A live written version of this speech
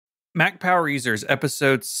Mac Power Users,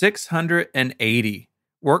 episode 680,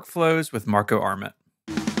 Workflows with Marco Arment.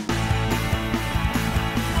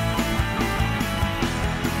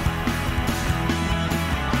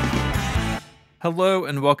 Hello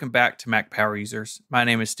and welcome back to Mac Power Users. My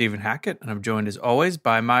name is Stephen Hackett, and I'm joined as always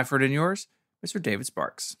by my friend and yours, Mr. David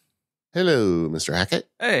Sparks. Hello, Mr. Hackett.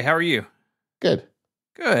 Hey, how are you? Good.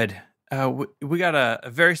 Good. We got a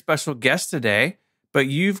very special guest today, but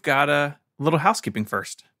you've got a little housekeeping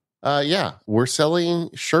first. Yeah, we're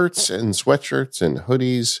selling shirts and sweatshirts and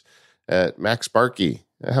hoodies at Mac Sparky.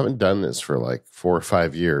 I haven't done this for like 4 or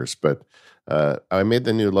 5 years, but I made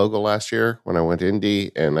the new logo last year when I went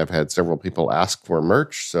indie, and I've had several people ask for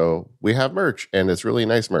merch. So we have merch, and it's really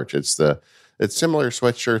nice merch. It's similar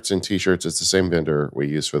sweatshirts and t-shirts. It's the same vendor we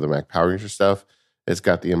use for the Mac Power User stuff. It's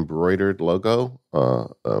got the embroidered logo,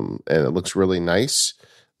 and it looks really nice.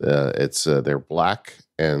 They're black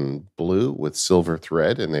and blue with silver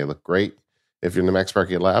thread, and they look great. If you're in the Mac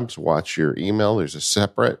Sparky Labs, watch your email. There's a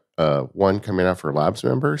separate one coming out for Labs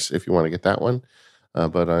members if you want to get that one.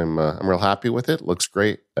 But I'm real happy with it. Looks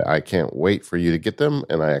great. I can't wait for you to get them,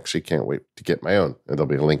 and I actually can't wait to get my own. And there'll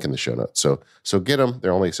be a link in the show notes. So get them.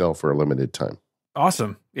 They're only sell for a limited time.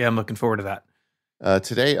 Awesome. Yeah, I'm looking forward to that.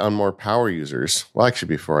 Today on More Power Users. Well, actually,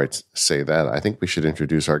 before I say that, I think we should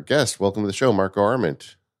introduce our guest. Welcome to the show, Marco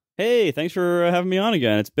Arment. Hey, thanks for having me on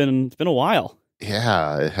again. It's been a while.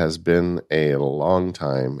 Yeah, it has been a long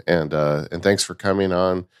time, and thanks for coming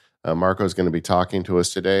on. Marco is going to be talking to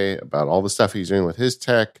us today about all the stuff he's doing with his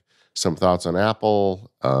tech, some thoughts on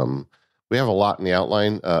Apple. We have a lot in the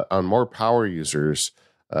outline on More Power Users.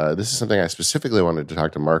 This is something I specifically wanted to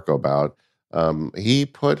talk to Marco about. He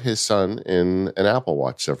put his son in an Apple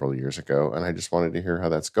Watch several years ago, and I just wanted to hear how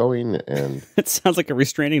that's going. And it sounds like a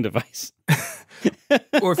restraining device.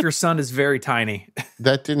 Or if your son is very tiny.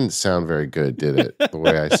 That didn't sound very good, did it? The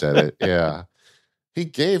way I said it. Yeah. He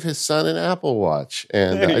gave his son an Apple Watch,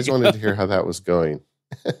 and I just wanted to hear how that was going.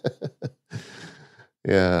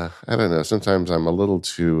 Yeah, I don't know. Sometimes I'm a little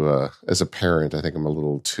too, as a parent, I think I'm a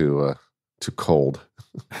little too cold.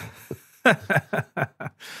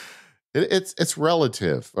 It's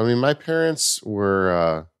relative. I mean, my parents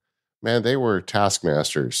were, they were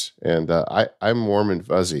taskmasters, and I'm warm and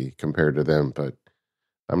fuzzy compared to them, but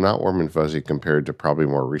I'm not warm and fuzzy compared to probably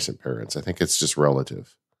more recent parents. I think it's just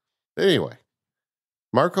relative. But anyway,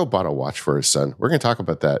 Marco bought a watch for his son. We're going to talk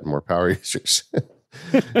about that in More Power Users,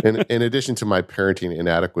 in addition to my parenting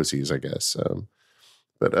inadequacies, I guess.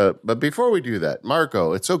 But before we do that,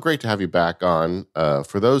 Marco, it's so great to have you back on.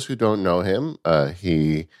 For those who don't know him,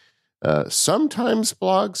 he sometimes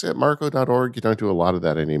blogs at marco.org. You don't do a lot of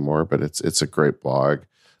that anymore, but it's a great blog.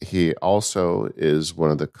 He also is one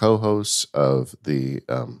of the co-hosts of the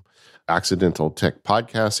Accidental Tech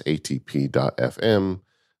Podcast, ATP.fm.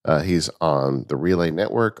 He's on the Relay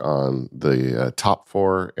Network, on the Top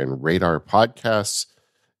 4 and Radar podcasts.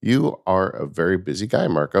 You are a very busy guy,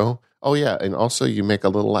 Marco. Oh, yeah, and also you make a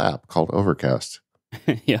little app called Overcast.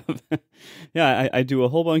 Yeah. Yeah, I do a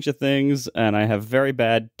whole bunch of things, and I have very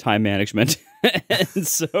bad time management. And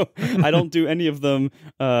so I don't do any of them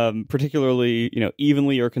particularly,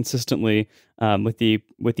 evenly or consistently, with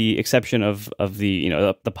the exception of the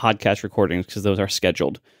the podcast recordings, because those are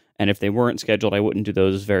scheduled. And if they weren't scheduled, I wouldn't do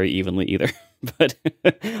those very evenly either. But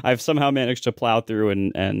I've somehow managed to plow through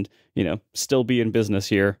and still be in business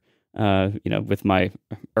here, with my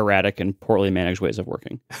erratic and poorly managed ways of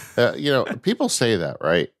working. People say that,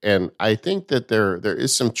 right? And I think that there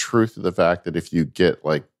is some truth to the fact that if you get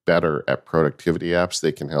like better at productivity apps,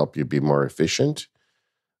 they can help you be more efficient.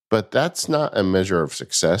 But that's not a measure of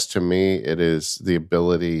success to me. It is the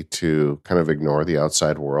ability to kind of ignore the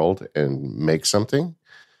outside world and make something,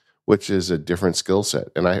 which is a different skill set.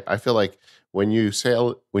 And I feel like when you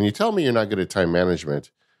tell me you're not good at time management,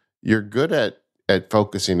 you're good at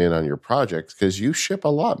focusing in on your projects, because you ship a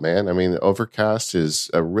lot, man. I mean, Overcast is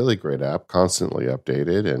a really great app, constantly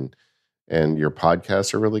updated, and your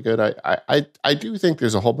podcasts are really good. I do think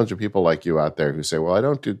there's a whole bunch of people like you out there who say, well, I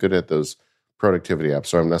don't do good at those productivity apps,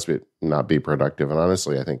 so I must not be productive. And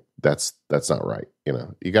honestly, I think that's not right.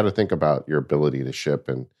 You got to think about your ability to ship,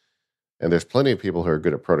 and there's plenty of people who are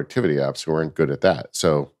good at productivity apps who aren't good at that.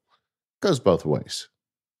 So it goes both ways.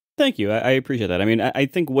 Thank you. I appreciate that. I mean, I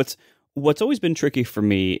think what's always been tricky for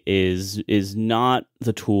me is not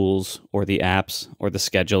the tools or the apps or the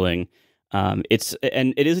scheduling.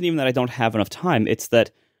 It isn't even that I don't have enough time. It's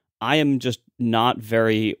that I am just not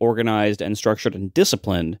very organized and structured and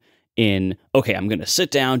disciplined in, okay, I'm going to sit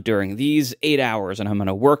down during these 8 hours and I'm going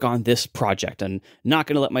to work on this project and not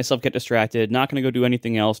going to let myself get distracted, not going to go do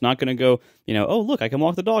anything else, not going to go, oh, look, I can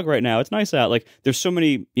walk the dog right now. It's nice out. Like, there's so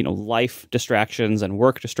many, life distractions and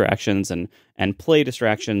work distractions and play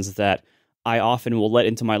distractions that I often will let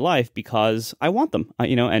into my life because I want them, or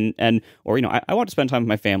I want to spend time with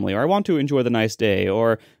my family, or I want to enjoy the nice day,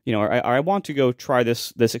 or I want to go try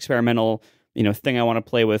this experimental thing I want to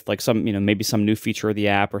play with, like some maybe some new feature of the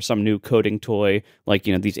app or some new coding toy, like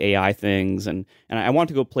these AI things, and I want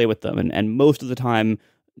to go play with them, and most of the time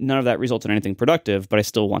none of that results in anything productive, but I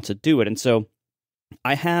still want to do it, and so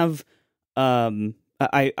I have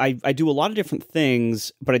I do a lot of different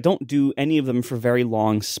things, but I don't do any of them for very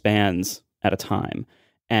long spans at a time.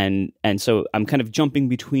 And so I'm kind of jumping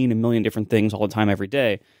between a million different things all the time every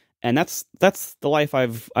day. And that's the life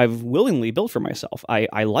I've willingly built for myself.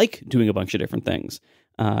 I like doing a bunch of different things.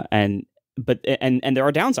 And there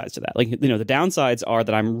are downsides to that. Like, the downsides are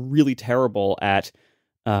that I'm really terrible at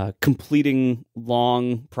completing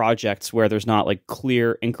long projects where there's not like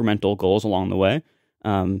clear incremental goals along the way.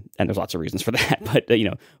 And there's lots of reasons for that. But,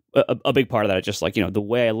 a big part of that is just like, the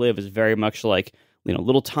way I live is very much like,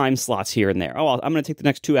 little time slots here and there. Oh, I'm going to take the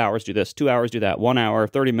next 2 hours, do this, 2 hours, do that, 1 hour,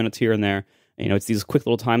 30 minutes here and there. It's these quick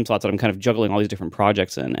little time slots that I'm kind of juggling all these different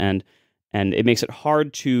projects in. And it makes it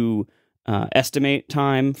hard to estimate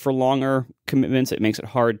time for longer commitments. It makes it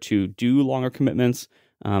hard to do longer commitments.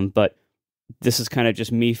 But this is kind of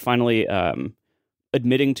just me finally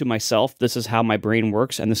admitting to myself, this is how my brain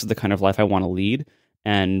works, and this is the kind of life I want to lead,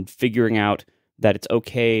 and figuring out that it's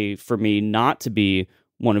okay for me not to be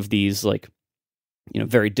one of these, like,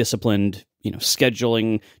 very disciplined,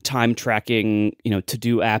 scheduling, time tracking,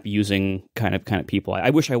 to-do app using kind of people.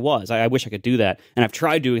 I wish I was. I wish I could do that. And I've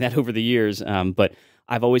tried doing that over the years, but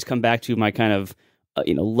I've always come back to my kind of,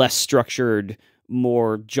 less structured,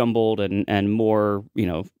 more jumbled and more,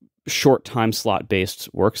 short time slot based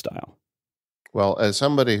work style. Well, as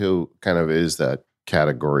somebody who kind of is that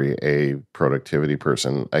category A productivity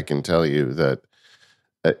person, I can tell you that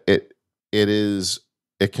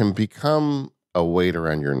it can become a weight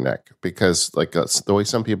around your neck, because like that's the way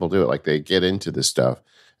some people do it. Like, they get into this stuff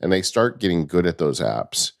and they start getting good at those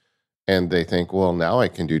apps, and they think, well, now I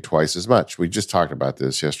can do twice as much. We just talked about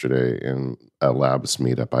this yesterday in a labs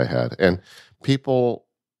meetup I had, and people,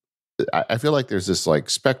 I feel like there's this like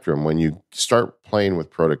spectrum. When you start playing with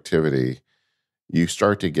productivity, you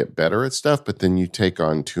start to get better at stuff, but then you take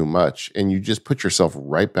on too much and you just put yourself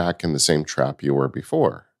right back in the same trap you were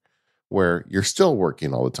before, where you're still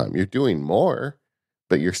working all the time. You're doing more,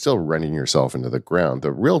 but you're still running yourself into the ground.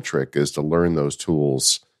 The real trick is to learn those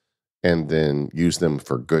tools and then use them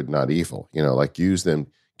for good, not evil. Like, use them,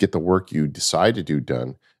 get the work you decide to do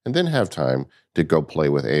done, and then have time to go play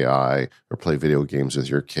with AI or play video games with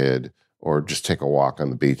your kid, or just take a walk on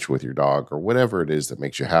the beach with your dog, or whatever it is that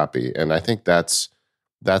makes you happy. And I think that's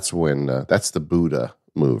when that's the Buddha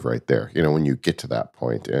move right there. When you get to that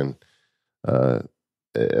point. And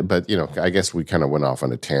but I guess we kind of went off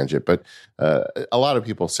on a tangent. But a lot of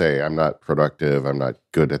people say, I'm not productive, I'm not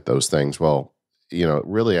good at those things. Well,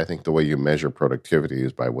 really, I think the way you measure productivity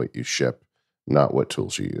is by what you ship, not what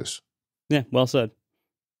tools you use. Yeah, well said.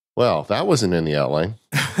 Well, that wasn't in the outline.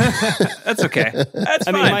 That's okay. That's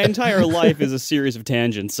fine. I mean, my entire life is a series of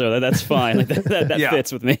tangents, so that's fine. Like, that Yeah.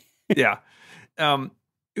 fits with me. Yeah.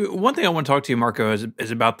 One thing I want to talk to you, Marco,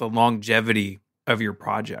 is about the longevity of your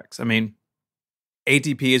projects. I mean,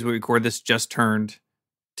 ATP, as we record this, just turned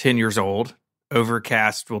 10 years old.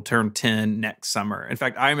 Overcast will turn 10 next summer. In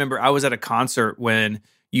fact, I remember I was at a concert when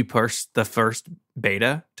you pushed the first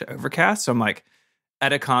beta to Overcast. So I'm like,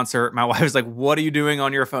 at a concert, my wife was like, "What are you doing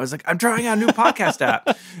on your phone?" I was like, "I'm trying out a new podcast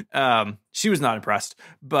app." She was not impressed,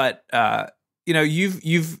 but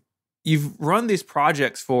you've run these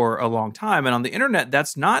projects for a long time, and on the internet,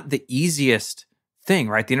 that's not the easiest thing,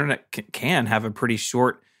 right? The internet can have a pretty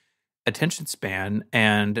short attention span,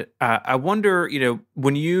 and I wonder,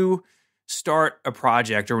 when you start a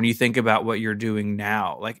project or when you think about what you're doing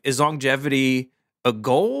now, like, is longevity a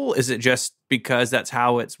goal? Is it just because that's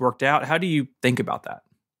how it's worked out? How do you think about that?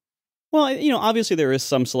 Well, obviously there is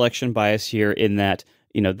some selection bias here in that,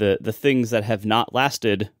 the things that have not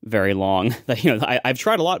lasted very long, that, I've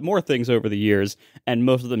tried a lot more things over the years, and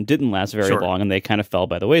most of them didn't last very long, and they kind of fell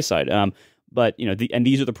by the wayside. But, and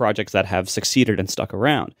these are the projects that have succeeded and stuck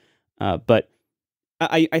around. But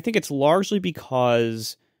I think it's largely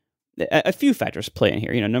because a few factors play in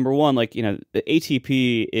here. Number one, like, the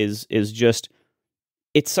ATP is just,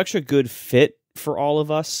 it's such a good fit for all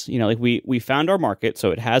of us. Like, we found our market,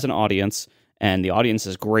 so it has an audience, and the audience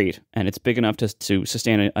is great, and it's big enough to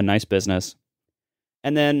sustain a nice business.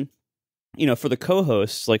 And then for the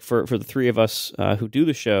co-hosts, like for the three of us who do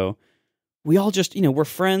the show, we all just, we're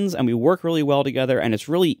friends and we work really well together, and it's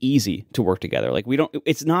really easy to work together. Like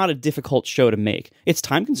it's not a difficult show to make. It's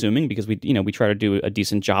time consuming because we try to do a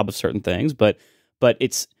decent job of certain things, but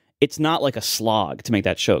it's not like a slog to make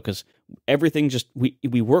that show, because everything just,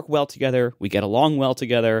 we work well together, we get along well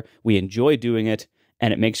together, we enjoy doing it,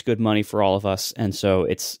 and it makes good money for all of us. And so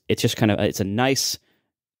it's just kind of, it's a nice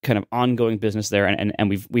kind of ongoing business there. And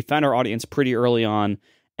we found our audience pretty early on,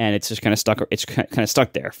 and it's just kind of stuck. It's kind of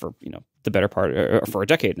stuck there for, the better part, or for a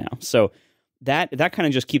decade now. So that kind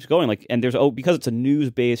of just keeps going. Like, and because it's a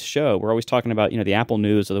news-based show, we're always talking about, the Apple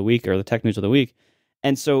news of the week or the tech news of the week.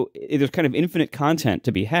 And so there's kind of infinite content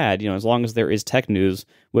to be had, as long as there is tech news,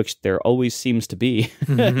 which there always seems to be.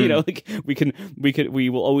 Like we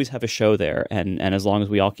will always have a show there, and as long as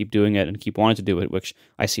we all keep doing it and keep wanting to do it, which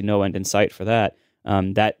I see no end in sight for that,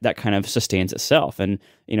 that kind of sustains itself. And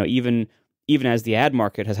even as the ad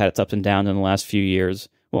market has had its ups and downs in the last few years,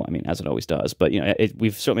 well, I mean, as it always does, but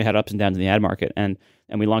we've certainly had ups and downs in the ad market, and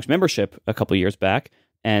we launched membership a couple of years back,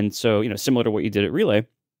 and so similar to what you did at Relay.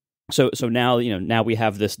 So now now we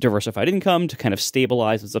have this diversified income to kind of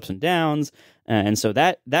stabilize its ups and downs, and so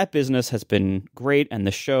that business has been great, and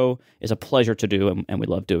the show is a pleasure to do, and we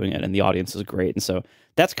love doing it, and the audience is great, and so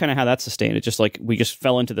that's kind of how that's sustained. It's just like we just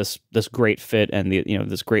fell into this great fit, and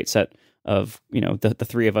this great set of the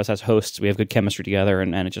three of us as hosts. We have good chemistry together,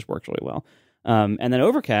 and it just works really well. And then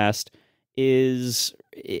Overcast is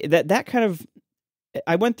that kind of.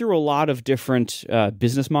 I went through a lot of different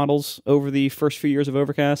business models over the first few years of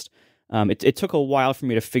Overcast. It took a while for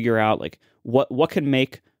me to figure out like what can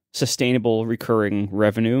make sustainable recurring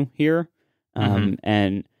revenue here.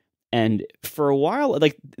 And for a while,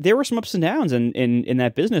 like there were some ups and downs in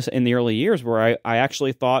that business in the early years where I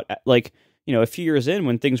actually thought, like, a few years in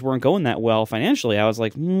when things weren't going that well financially, I was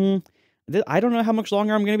like, I don't know how much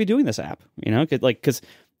longer I'm going to be doing this app, because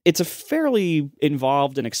it's a fairly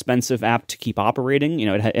involved and expensive app to keep operating.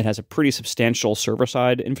 It has a pretty substantial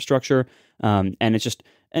server-side infrastructure, and it's just,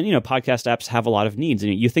 and podcast apps have a lot of needs.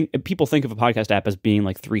 And people think of a podcast app as being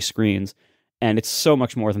like 3 screens, and it's so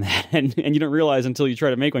much more than that. And you don't realize until you try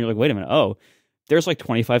to make one. You're like, wait a minute, there's like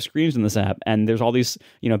 25 screens in this app, and there's all these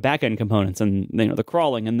back-end components, and the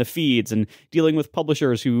crawling and the feeds, and dealing with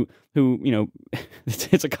publishers who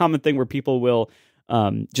it's a common thing where people will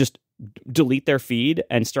just delete their feed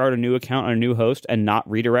and start a new account on a new host and not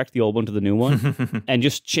redirect the old one to the new one and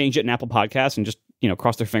just change it in Apple Podcasts and just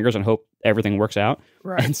cross their fingers and hope everything works out.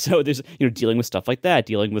 Right. And so there's dealing with stuff like that,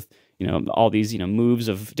 dealing with all these moves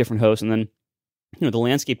of different hosts, and then the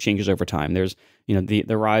landscape changes over time. There's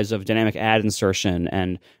the rise of dynamic ad insertion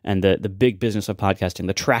and the big business of podcasting,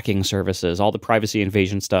 the tracking services, all the privacy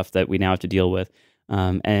invasion stuff that we now have to deal with,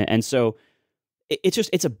 and so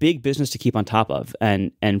it's a big business to keep on top of.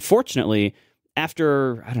 And fortunately,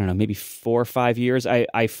 after, I don't know, maybe 4 or 5 years,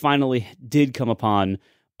 I finally did come upon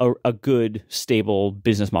a good, stable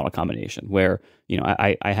business model combination where,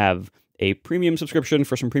 I have a premium subscription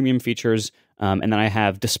for some premium features, and then I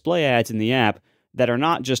have display ads in the app that are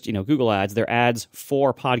not just, Google ads, they're ads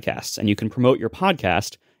for podcasts. And you can promote your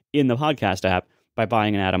podcast in the podcast app by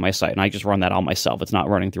buying an ad on my site. And I just run that all myself. It's not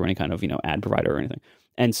running through any kind of, ad provider or anything.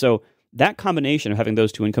 And so that combination of having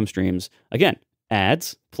those 2 income streams, again,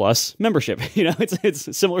 ads plus membership, it's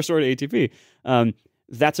a similar sort of ATP.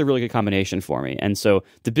 That's a really good combination for me. And so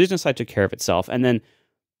the business side took care of itself. And then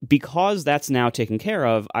because that's now taken care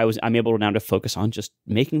of, I'm able now to focus on just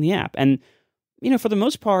making the app. And, for the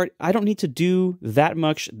most part, I don't need to do that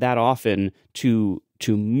much that often to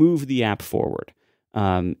move the app forward.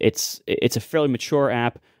 It's a fairly mature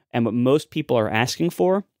app, and what most people are asking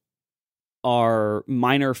for are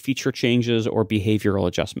minor feature changes or behavioral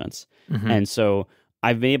adjustments. And so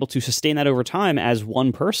I've been able to sustain that over time as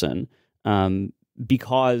one person,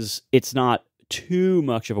 because it's not too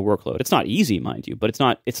much of a workload. It's not easy, mind you, but it's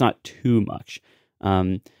not too much.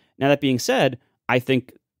 Now, that being said, I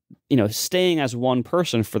think staying as one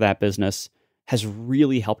person for that business has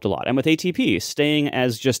really helped a lot. And with ATP, staying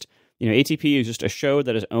as just, ATP is just a show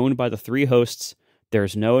that is owned by the 3 hosts.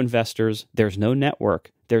 There's no investors, there's no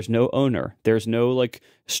network, there's no owner, there's no like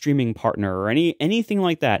streaming partner or anything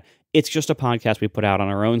like that. It's just a podcast we put out on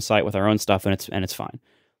our own site with our own stuff, and it's fine.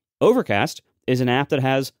 Overcast is an app that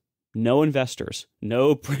has no investors,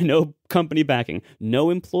 no company backing, no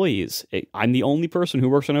employees. I'm the only person who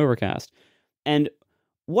works on Overcast. And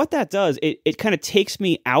what that does, it kind of takes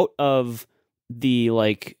me out of the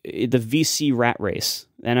VC rat race.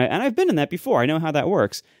 And I've been in that before. I know how that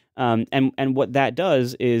works. And what that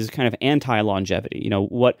does is kind of anti-longevity.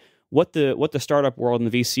 what the startup world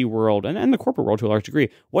and the VC world and the corporate world to a large degree,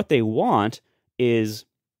 what they want is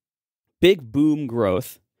big boom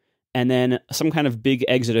growth and then some kind of big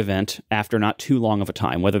exit event after not too long of a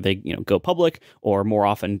time, whether they go public or more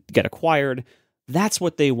often get acquired. That's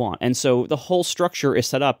what they want. And so the whole structure is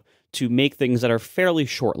set up to make things that are fairly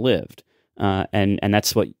short-lived. And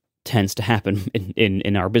that's what tends to happen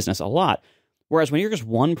in our business a lot. Whereas when you're just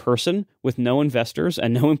one person with no investors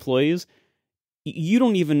and no employees, you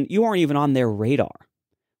aren't even on their radar.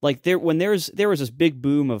 Like there was this big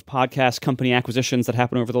boom of podcast company acquisitions that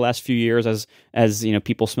happened over the last few years as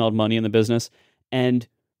people smelled money in the business, and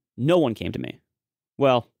no one came to me.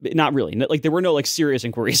 Well, not really. Like there were no serious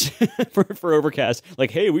inquiries for Overcast. Like,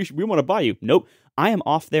 hey, we want to buy you. Nope, I am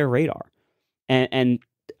off their radar, and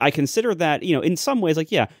I consider that in some ways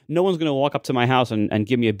no one's going to walk up to my house and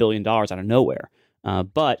give me $1 billion out of nowhere.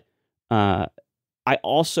 But I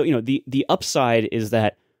also the upside is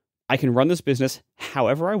that I can run this business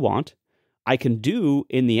however I want. I can do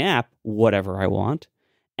in the app whatever I want,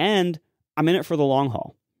 and I'm in it for the long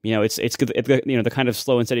haul. It's the kind of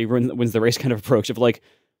slow and steady wins the race kind of approach of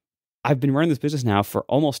I've been running this business now for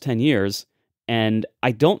almost 10 years, and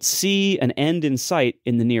I don't see an end in sight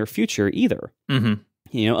in the near future either. Mm-hmm.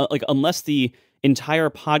 Unless the entire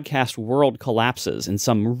podcast world collapses in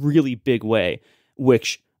some really big way,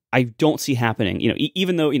 which I don't see happening.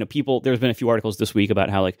 Even though there's been a few articles this week about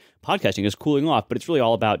how podcasting is cooling off, but it's really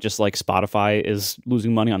all about just Spotify is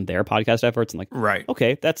losing money on their podcast efforts, and right.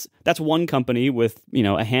 Okay, that's one company with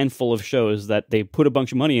a handful of shows that they put a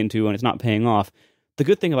bunch of money into and it's not paying off. The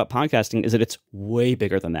good thing about podcasting is that it's way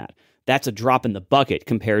bigger than that. That's a drop in the bucket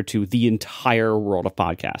compared to the entire world of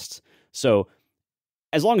podcasts. So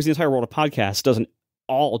as long as the entire world of podcasts doesn't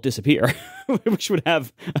all disappear, which would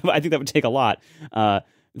have, I think that would take a lot.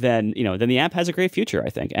 Then the app has a great future, I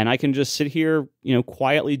think. And I can just sit here,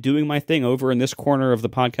 quietly doing my thing over in this corner of the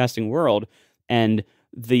podcasting world. And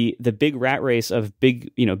the big rat race of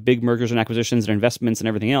big mergers and acquisitions and investments and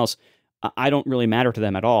everything else, I don't really matter to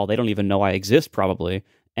them at all. They don't even know I exist probably.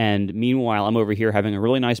 And meanwhile, I'm over here having a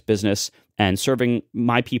really nice business and serving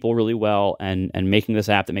my people really well and making this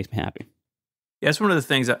app that makes me happy. Yeah, it's one of the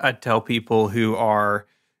things that I tell people who are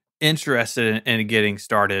interested in getting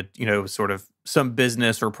started, sort of some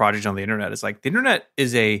business or project on the internet. It's the internet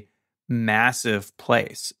is a massive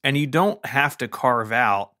place, and you don't have to carve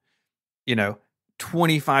out,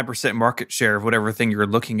 25% market share of whatever thing you're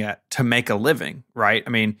looking at to make a living, right? I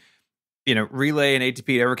mean, Relay and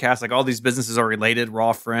ATP, Evercast, all these businesses are related. We're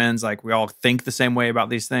all friends. We all think the same way about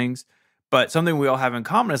these things. But something we all have in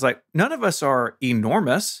common is none of us are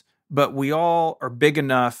enormous, but we all are big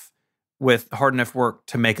enough with hard enough work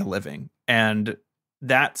to make a living. And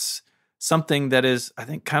that's something that is, I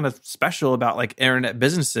think, kind of special about internet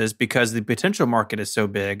businesses, because the potential market is so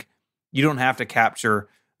big, you don't have to capture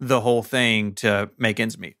the whole thing to make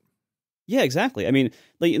ends meet. Yeah, exactly. I mean,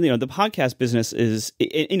 the podcast business is,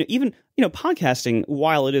 even podcasting,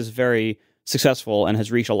 while it is very successful and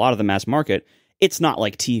has reached a lot of the mass market, it's not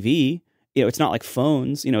like TV. It's not like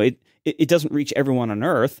phones. It doesn't reach everyone on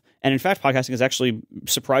Earth. And in fact, podcasting is actually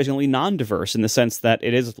surprisingly non-diverse in the sense that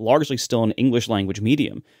it is largely still an English language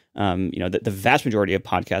medium. The vast majority of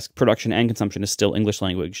podcast production and consumption is still English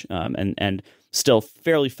language, and still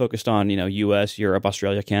fairly focused on US, Europe,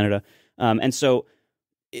 Australia, Canada. And so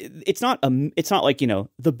it's not like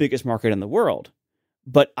the biggest market in the world,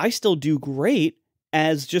 but I still do great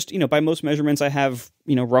as just by most measurements I have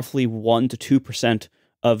roughly 1 to 2%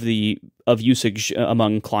 of usage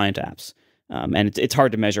among client apps, and it's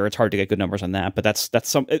hard to measure. It's hard to get good numbers on that, but that's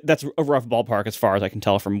a rough ballpark as far as I can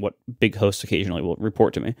tell from what big hosts occasionally will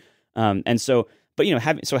report to me. And so, but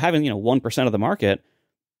having 1% of the market,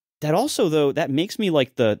 that also though that makes me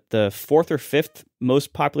the fourth or fifth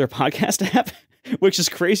most popular podcast app, which is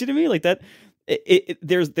crazy to me.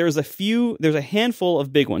 There's a handful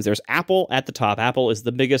of big ones. There's Apple at the top. Apple is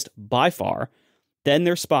the biggest by far. Then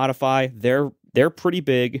there's Spotify. They're pretty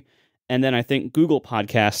big. And then I think Google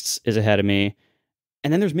Podcasts is ahead of me.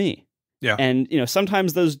 And then there's me. Yeah. And,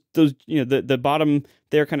 sometimes those the bottom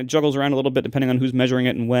there kind of juggles around a little bit depending on who's measuring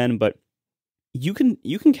it and when, but you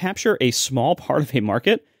can capture a small part of a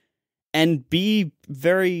market and be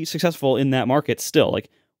very successful in that market still.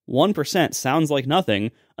 1% sounds like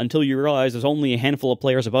nothing until you realize there's only a handful of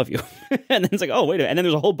players above you. And then it's oh, wait a minute. And then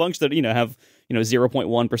there's a whole bunch that, have,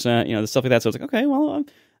 0.1%, stuff like that. So it's okay, well,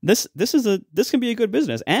 this can be a good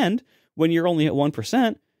business. And when you're only at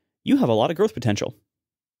 1%, you have a lot of growth potential.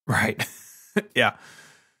 Right. Yeah.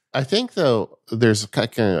 I think, though, there's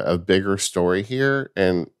kind of a bigger story here,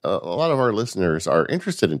 and a lot of our listeners are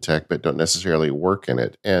interested in tech but don't necessarily work in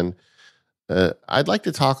it. And I'd like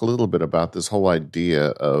to talk a little bit about this whole idea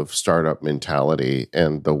of startup mentality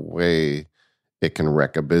and the way it can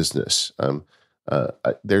wreck a business.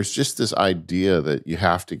 There's just this idea that you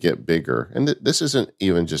have to get bigger. And this isn't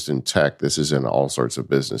even just in tech, this is in all sorts of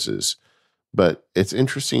businesses. But it's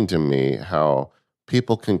interesting to me how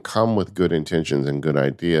people can come with good intentions and good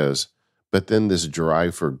ideas, but then this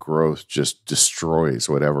drive for growth just destroys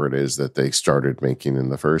whatever it is that they started making in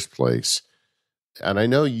the first place. And I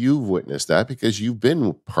know you've witnessed that because you've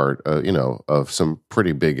been part, of some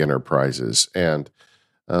pretty big enterprises. And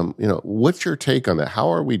what's your take on that? How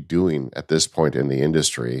are we doing at this point in the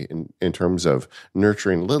industry in terms of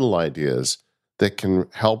nurturing little ideas that can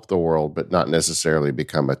help the world, but not necessarily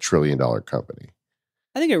become a $1 trillion company?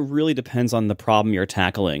 I think it really depends on the problem you're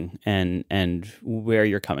tackling and where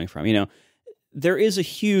you're coming from. There is a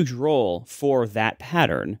huge role for that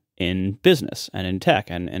pattern in business and in tech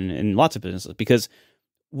and in lots of businesses, because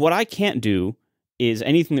what I can't do is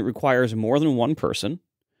anything that requires more than one person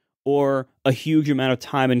or a huge amount of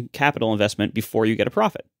time and capital investment before you get a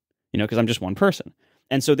profit, because I'm just one person.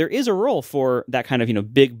 And so there is a role for that kind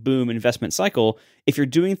of, big boom investment cycle if you're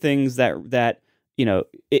doing things that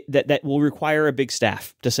will require a big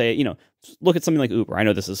staff to say, look at something like Uber. I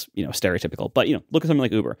know this is, stereotypical, but, look at something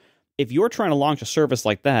like Uber. If you're trying to launch a service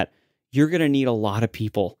like that, you're going to need a lot of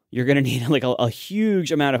people. You're going to need like a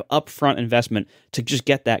huge amount of upfront investment to just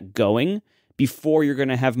get that going before you're going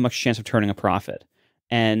to have much chance of turning a profit.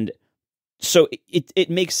 And so it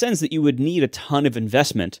makes sense that you would need a ton of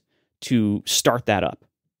investment to start that up,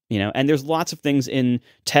 and there's lots of things in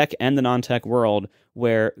tech and the non-tech world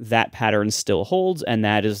where that pattern still holds, and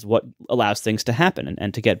that is what allows things to happen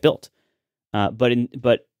and to get built.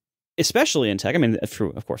 But especially in tech, I mean,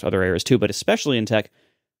 through, of course, other areas too, but especially in tech,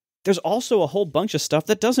 there's also a whole bunch of stuff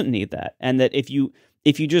that doesn't need that. And that if you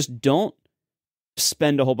just don't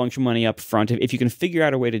spend a whole bunch of money up front, if you can figure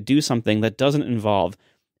out a way to do something that doesn't involve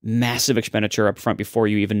massive expenditure up front before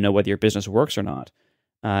you even know whether your business works or not,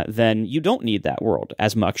 then you don't need that world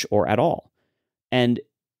as much or at all. And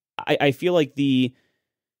I feel like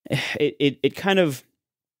it kind of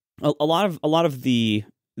a lot of the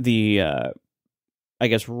I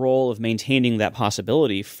guess role of maintaining that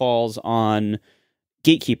possibility falls on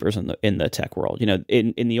gatekeepers in the tech world.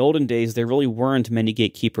 In the olden days, there really weren't many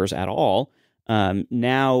gatekeepers at all.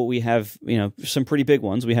 Now we have, some pretty big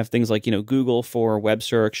ones. We have things like, Google for web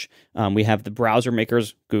search. We have the browser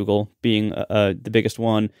makers, Google being the biggest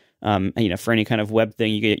one. For any kind of web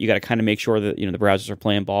thing, you got to kind of make sure that, the browsers are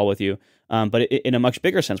playing ball with you. But in a much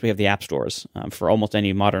bigger sense, we have the app stores. For almost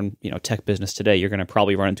any modern, tech business today, you're going to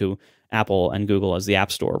probably run into Apple and Google as the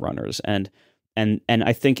app store runners. And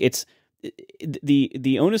I think it's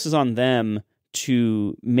the onus is on them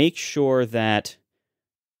to make sure that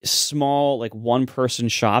small, like one-person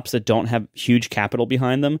shops that don't have huge capital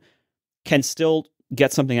behind them can still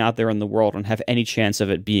get something out there in the world and have any chance of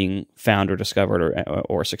it being found or discovered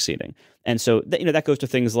or succeeding. And so that goes to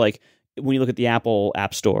things like when you look at the Apple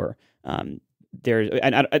App Store.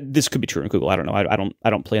 This could be true in Google. I don't know. I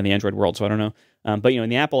don't play in the Android world, so I don't know. But in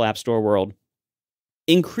the Apple App Store world,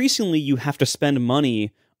 increasingly you have to spend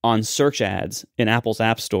money on search ads in Apple's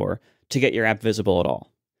App Store to get your app visible at all.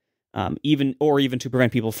 Even to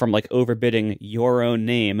prevent people from like overbidding your own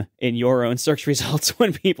name in your own search results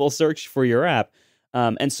when people search for your app.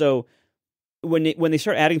 And so when they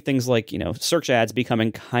start adding things like, search ads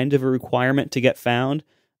becoming kind of a requirement to get found,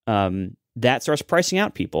 that starts pricing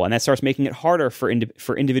out people, and that starts making it harder for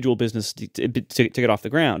individual business to get off the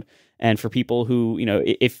ground. And for people who,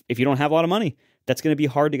 if you don't have a lot of money, that's going to be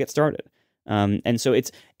hard to get started. And so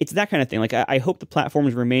it's that kind of thing. Like I hope the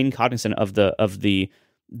platforms remain cognizant of the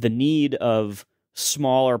need of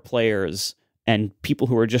smaller players and people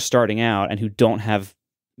who are just starting out and who don't have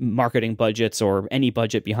marketing budgets or any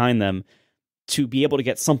budget behind them to be able to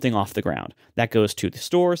get something off the ground. That goes to the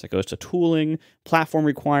stores, that goes to tooling, platform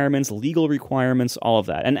requirements, legal requirements, all of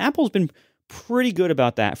that. And Apple's been pretty good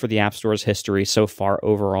about that for the App Store's history so far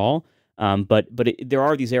overall. But there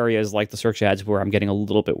are these areas like the search ads where I'm getting a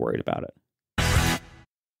little bit worried about it.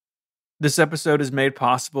 This episode is made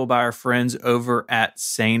possible by our friends over at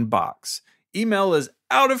SaneBox. Email is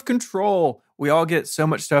out of control. We all get so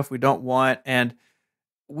much stuff we don't want, and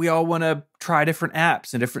we all want to try different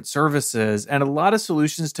apps and different services. And a lot of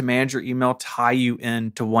solutions to manage your email tie you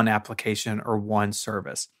into one application or one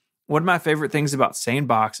service. One of my favorite things about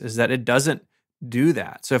SaneBox is that it doesn't do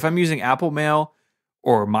that. So if I'm using Apple Mail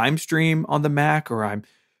or MimeStream on the Mac, or I'm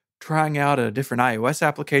trying out a different iOS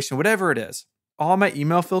application, whatever it is, all my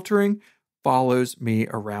email filtering follows me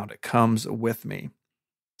around. It comes with me.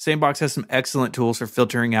 SaneBox has some excellent tools for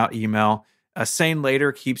filtering out email, Sane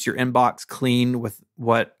Later keeps your inbox clean with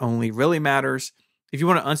what only really matters. If you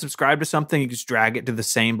want to unsubscribe to something, you just drag it to the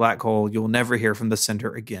same black hole. You'll never hear from the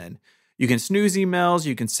sender again. You can snooze emails,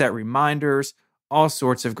 you can set reminders, all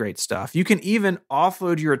sorts of great stuff. You can even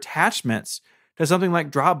offload your attachments to something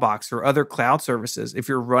like Dropbox or other cloud services if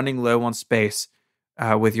you're running low on space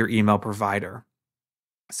with your email provider.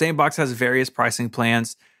 SaneBox has various pricing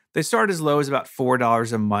plans. They start as low as about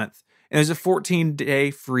 $4 a month, and there's a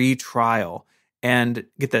 14-day free trial. And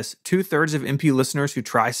get this, 2/3 of MP listeners who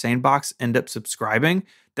try SaneBox end up subscribing.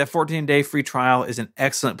 That 14-day free trial is an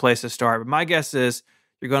excellent place to start, but my guess is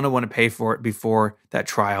you're going to want to pay for it before that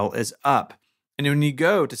trial is up. And when you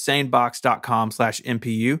go to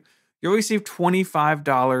sanebox.com/MPU, you'll receive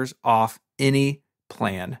 $25 off any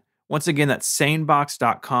plan. Once again, that's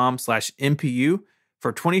sanebox.com/MPU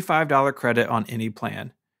for $25 credit on any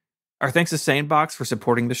plan. Our thanks to SaneBox for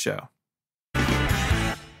supporting the show.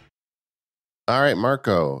 All right,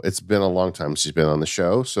 Marco, it's been a long time since you've been on the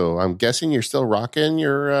show, so I'm guessing you're still rocking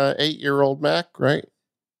your 8-year-old Mac, right?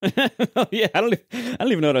 Oh, yeah, I don't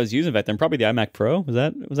even know what I was using back then. Probably the iMac Pro. Was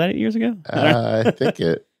that 8 years ago? I think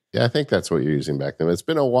that's what you're using back then. It's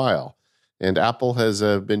been a while, and Apple has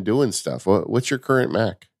been doing stuff. What's your current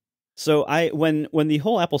Mac? So when the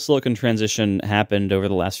whole Apple Silicon transition happened over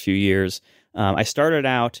the last few years, I started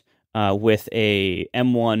out with a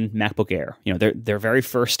M1 MacBook Air. You know, their very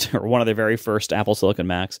first, or one of their very first Apple Silicon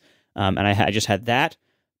Macs, and I just had that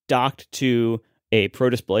docked to a Pro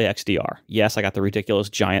Display XDR. Yes, I got the ridiculous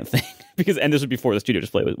giant thing and this was before the Studio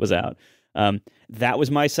Display was out. That was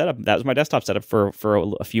my setup. That was my desktop setup for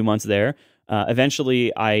a few months there.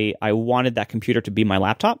 Eventually, I wanted that computer to be my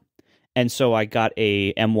laptop, and so I got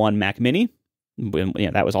a M1 Mac Mini.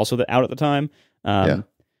 That was also out at the time.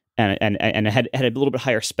 And it had a little bit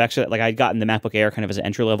higher specs. Like I'd gotten the MacBook Air kind of as an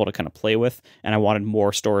entry level to kind of play with, and I wanted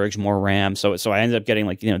more storage, more RAM. So I ended up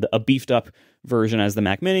getting a beefed up version as the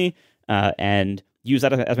Mac Mini, and used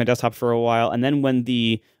that as my desktop for a while. And then when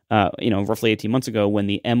the roughly 18 months ago, when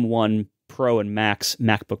the M1 Pro and Max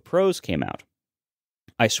MacBook Pros came out,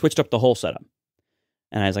 I switched up the whole setup,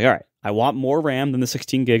 and I was like, all right, I want more RAM than the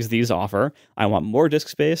 16 gigs these offer. I want more disk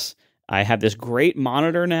space. I have this great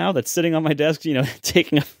monitor now that's sitting on my desk,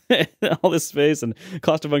 taking up all this space and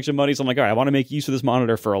cost a bunch of money. So I'm like, all right, I want to make use of this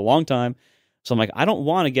monitor for a long time. So I'm like, I don't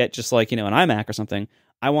want to get just like, an iMac or something.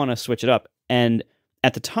 I want to switch it up. And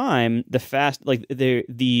at the time,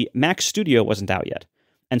 the Mac Studio wasn't out yet.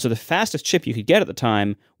 And so the fastest chip you could get at the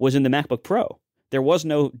time was in the MacBook Pro. There was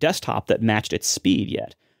no desktop that matched its speed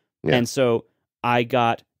yet. Yeah. And so I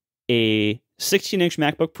got a 16-inch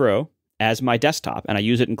MacBook Pro as my desktop, and I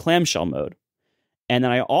use it in clamshell mode. And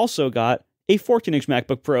then I also got a 14-inch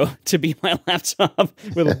MacBook Pro to be my laptop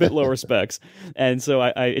with a bit lower specs. And so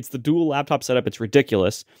it's the dual laptop setup. It's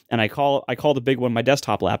ridiculous. And I call the big one my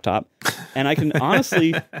desktop laptop. And I can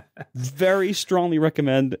honestly very strongly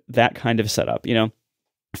recommend that kind of setup.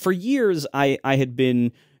 For years, I had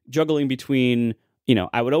been juggling between,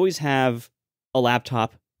 I would always have a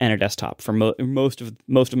laptop and a desktop for most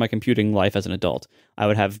of my computing life as an adult. I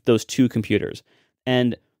would have those two computers.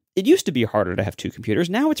 And it used to be harder to have two computers.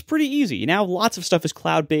 Now it's pretty easy. Now lots of stuff is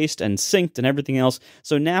cloud-based and synced and everything else.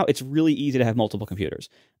 So now it's really easy to have multiple computers.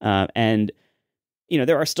 And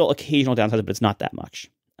there are still occasional downsides, but it's not that much.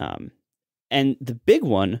 And the big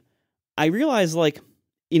one, I realize when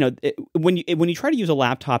you try to use a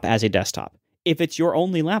laptop as a desktop, if it's your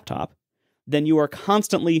only laptop, then you are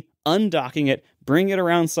constantly undocking it, bringing it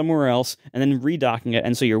around somewhere else, and then redocking it.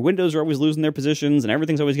 And so your windows are always losing their positions, and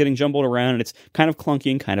everything's always getting jumbled around, and it's kind of clunky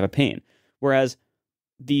and kind of a pain. Whereas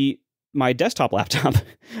my desktop laptop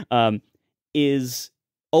is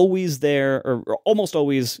always there, or almost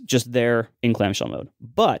always just there in clamshell mode.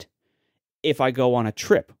 But if I go on a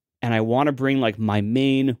trip and I want to bring my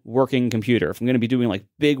main working computer, if I'm going to be doing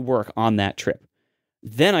big work on that trip,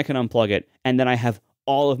 then I can unplug it, and then I have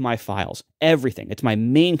all of my files, everything. It's my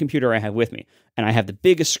main computer I have with me, and I have the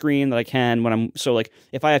biggest screen that I can when I'm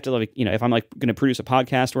if I have to if I'm going to produce a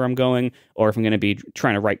podcast where I'm going, or if I'm going to be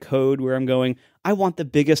trying to write code where I'm going, I want the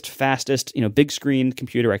biggest, fastest, big screen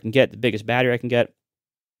computer I can get, the biggest battery I can get,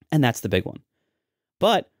 and that's the big one.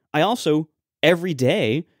 But I also every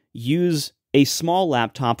day use a small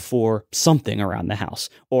laptop for something around the house,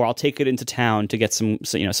 or I'll take it into town to get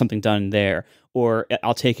something done there, or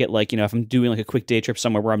I'll take it if I'm doing a quick day trip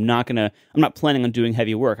somewhere where I'm not planning on doing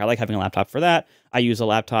heavy work. I like having a laptop for that. I use a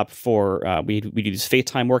laptop for we do these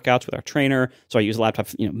FaceTime workouts with our trainer, so I use a laptop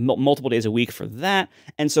multiple days a week for that.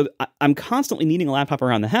 And so I'm constantly needing a laptop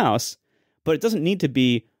around the house, but it doesn't need to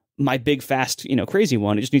be my big fast crazy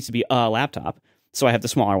one. It just needs to be a laptop. So I have the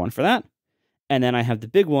smaller one for that. and then I have the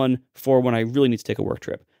big one for when I really need to take a work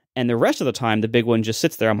trip. And the rest of the time, the big one just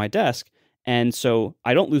sits there on my desk. And so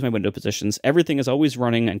I don't lose my window positions. Everything is always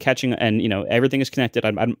running and catching, and everything is connected.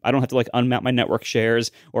 I don't have to like unmap my network shares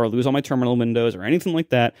or lose all my terminal windows or anything like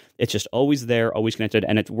that. It's just always there, always connected,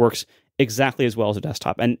 and it works exactly as well as a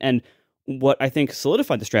desktop. And what I think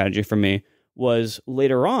solidified the strategy for me was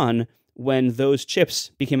later on when those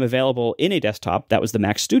chips became available in a desktop. That was the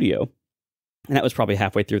Mac Studio, and that was probably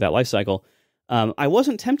halfway through that life cycle. I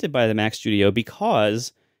wasn't tempted by the Mac Studio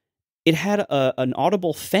because it had an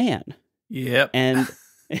audible fan. Yep. And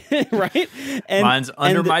right? And mine's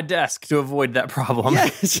under my desk to avoid that problem.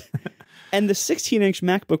 Yes. And the 16-inch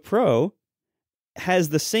MacBook Pro has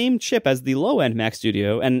the same chip as the low-end Mac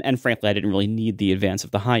Studio, and frankly, I didn't really need the advance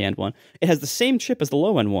of the high-end one. It has the same chip as the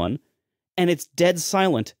low-end one, and it's dead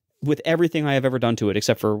silent with everything I have ever done to it,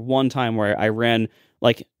 except for one time where I ran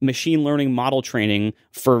like machine learning model training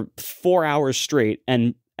for 4 hours straight,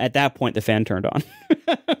 and at that point, the fan turned on.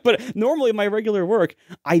 But normally, in my regular work,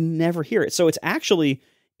 I never hear it. So it's actually,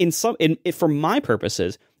 for my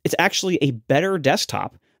purposes, it's actually a better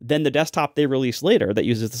desktop than the desktop they released later that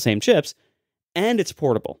uses the same chips, and it's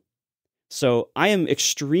portable. So I am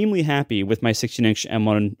extremely happy with my 16-inch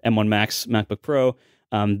M1 Max MacBook Pro.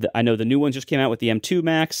 I know the new one just came out with the M2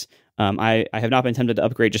 Max. I have not been tempted to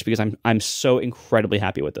upgrade just because I'm so incredibly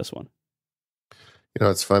happy with this one. You know,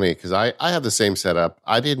 it's funny because I have the same setup.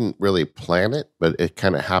 I didn't really plan it, but it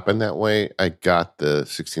kind of happened that way. I got the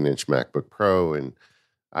 16-inch MacBook Pro, and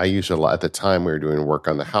I used it a lot. At the time, we were doing work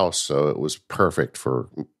on the house, so it was perfect for,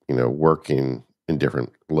 working in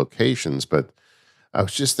different locations. But I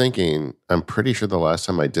was just thinking, I'm pretty sure the last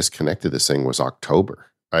time I disconnected this thing was October.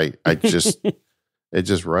 I just, it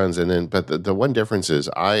just runs. And then, but the one difference is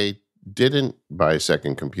I didn't buy a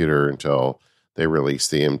second computer until they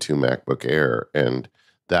released the M2 MacBook Air, and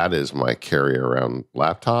that is my carry-around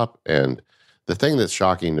laptop. And the thing that's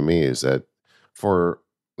shocking to me is that for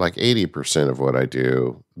like 80% of what I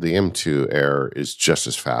do, the M2 Air is just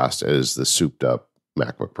as fast as the souped-up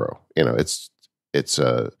MacBook Pro. It's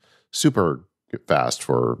super fast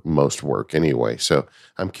for most work anyway. So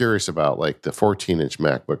I'm curious about like the 14-inch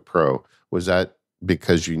MacBook Pro. Was that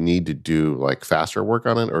because you need to do like faster work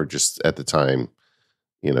on it, or just at the time,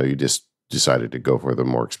 you just decided to go for the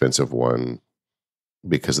more expensive one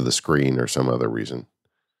because of the screen or some other reason?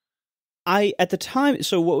 At the time,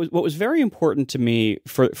 so what was very important to me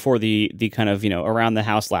for the kind of around the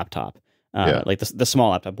house laptop, like the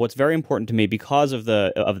small laptop. What's very important to me because of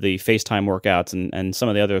the FaceTime workouts and some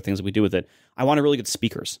of the other things that we do with it, I want really good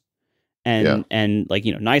speakers, and like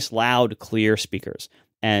nice, loud, clear speakers.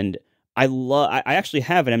 And I actually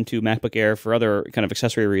have an M2 MacBook Air for other kind of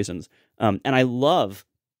accessory reasons, and I love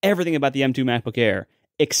everything about the M2 MacBook Air,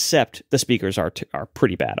 except the speakers are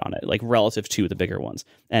pretty bad on it, like relative to the bigger ones.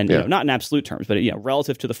 And not in absolute terms, but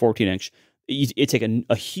relative to the 14-inch, it take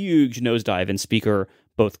a huge nosedive in speaker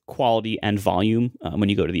both quality and volume when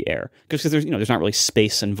you go to the Air, because there's not really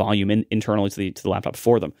space and volume internally to the laptop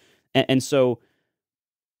for them. And so,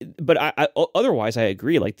 but I otherwise I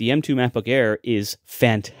agree. Like the M2 MacBook Air is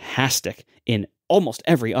fantastic in almost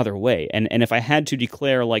every other way. And if I had to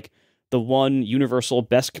declare like the one universal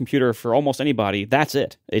best computer for almost anybody, that's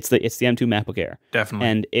it. It's the M2 MacBook Air. Definitely.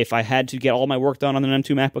 And if I had to get all my work done on an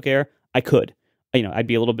M2 MacBook Air, I could. I'd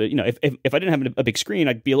be a little bit, if I didn't have a big screen,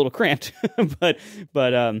 I'd be a little cramped. but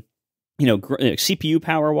CPU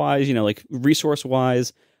power wise, like resource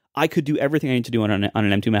wise, I could do everything I need to do on an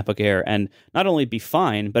M2 MacBook Air and not only be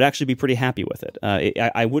fine, but actually be pretty happy with it.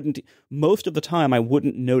 I wouldn't, most of the time, I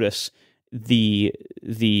wouldn't notice the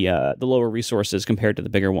lower resources compared to the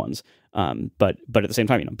bigger ones. But at the same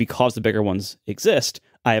time, because the bigger ones exist,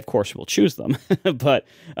 I of course will choose them. But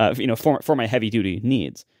for my heavy duty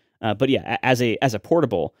needs. But yeah, as a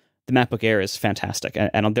portable, the MacBook Air is fantastic.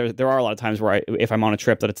 And there are a lot of times where if I'm on a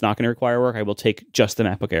trip that it's not going to require work, I will take just the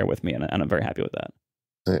MacBook Air with me, and I'm very happy with that.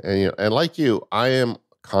 And like you, I am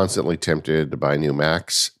constantly tempted to buy new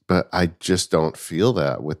Macs, but I just don't feel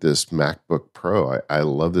that with this MacBook Pro. I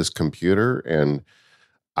love this computer, and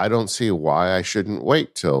I don't see why I shouldn't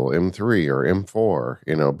wait till M3 or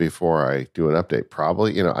M4, before I do an update.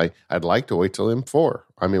 Probably, I'd like to wait till M4.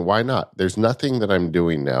 I mean, why not? There's nothing that I'm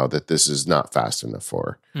doing now that this is not fast enough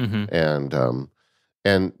for. Mm-hmm.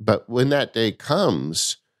 But when that day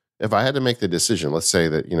comes, if I had to make the decision, let's say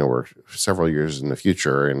that, we're several years in the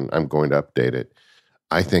future and I'm going to update it,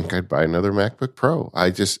 I think I'd buy another MacBook Pro.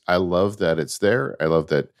 I love that it's there. I love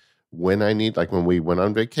that when I need, like when we went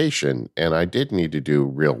on vacation and I did need to do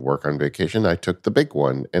real work on vacation, I took the big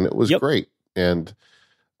one and it was great. And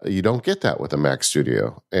You don't get that with a Mac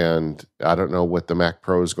Studio, and I don't know what the Mac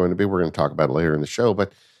Pro is going to be. We're going to talk about it later in the show,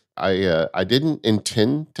 but I didn't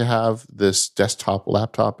intend to have this desktop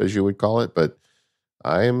laptop, as you would call it, but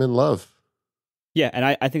I am in love. Yeah, and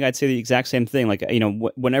I think I'd say the exact same thing. Like,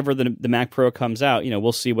 whenever the Mac Pro comes out,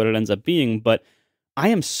 we'll see what it ends up being. But I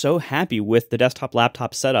am so happy with the desktop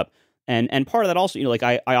laptop setup, and part of that also, like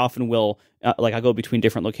I often will, like I go between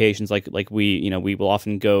different locations. Like we will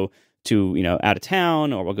often go to out of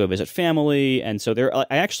town, or we'll go visit family, and so there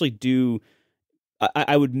I actually do.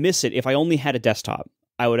 I would miss it if I only had a desktop.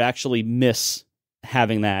 I would actually miss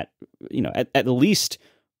having that, at least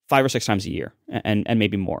 5 or 6 times a year, and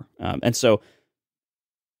maybe more. And so.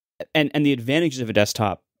 And the advantages of a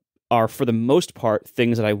desktop are, for the most part,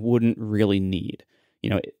 things that I wouldn't really need.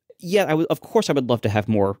 Of course, I would love to have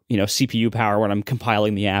more, CPU power when I'm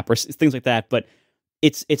compiling the app or things like that. But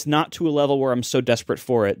it's not to a level where I'm so desperate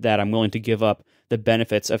for it that I'm willing to give up the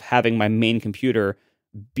benefits of having my main computer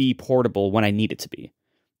be portable when I need it to be.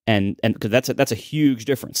 And because that's a huge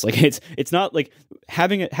difference. Like it's not like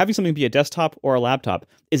having something be a desktop or a laptop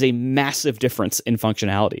is a massive difference in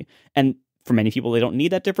functionality. And for many people, they don't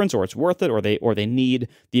need that difference, or it's worth it, or they need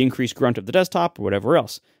the increased grunt of the desktop or whatever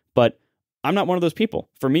else. But I'm not one of those people.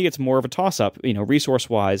 For me, it's more of a toss-up,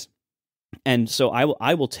 resource-wise. And so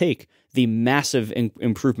I will take the massive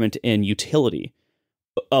improvement in utility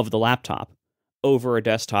of the laptop over a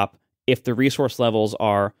desktop if the resource levels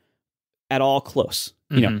are at all close.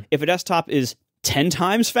 If a desktop is 10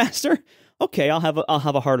 times faster, okay, I'll have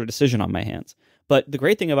a harder decision on my hands. But the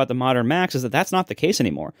great thing about the modern Macs is that that's not the case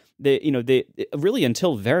anymore. They really,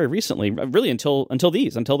 until very recently, really until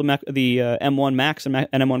the Mac, the M1 Macs and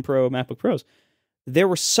M1 Pro MacBook Pros, there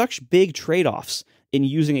were such big trade-offs in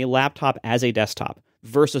using a laptop as a desktop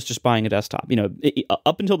versus just buying a desktop.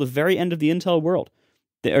 Up until the very end of the Intel world,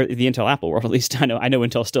 or the Intel Apple world, at least I know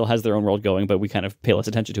Intel still has their own world going, but we kind of pay less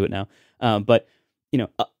attention to it now. But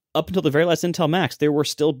up until the very last Intel Macs, there were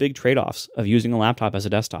still big trade-offs of using a laptop as a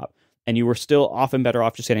desktop. And you were still often better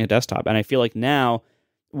off just getting a desktop. And I feel like now,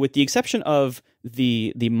 with the exception of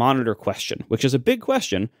the monitor question, which is a big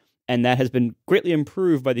question, and that has been greatly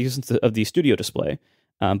improved by the existence of the Studio Display.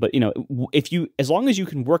 But as long as you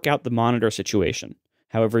can work out the monitor situation,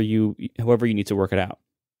 however you need to work it out,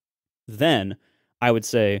 then I would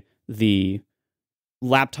say the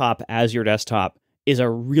laptop as your desktop is a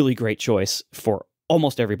really great choice for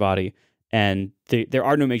almost everybody. And there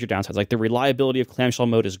are no major downsides. Like, the reliability of clamshell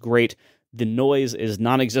mode is great. The noise is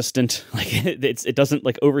non-existent. Like it doesn't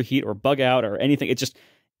like overheat or bug out or anything.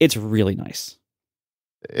 It's really nice.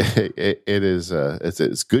 It is.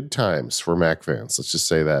 It's good times for Mac fans. Let's just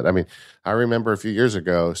say that. I mean, I remember a few years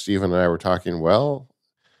ago, Stephen and I were talking. Well,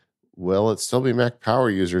 will it still be Mac power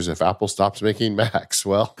users if Apple stops making Macs?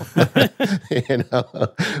 Well, but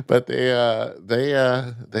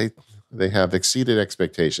they have exceeded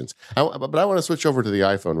expectations. But I want to switch over to the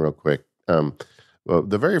iPhone real quick. Well,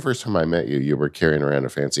 the very first time I met you, you were carrying around a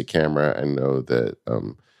fancy camera. I know that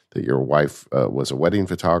that your wife was a wedding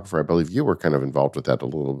photographer. I believe you were kind of involved with that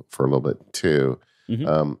for a little bit too.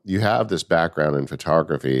 Mm-hmm. You have this background in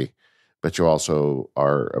photography, but you also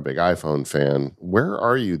are a big iPhone fan. Where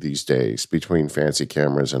are you these days between fancy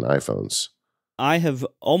cameras and iPhones? I have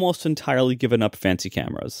almost entirely given up fancy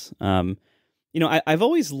cameras. I've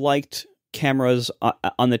always liked cameras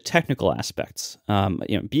on the technical aspects.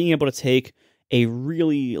 Being able to take a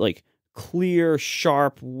really like clear,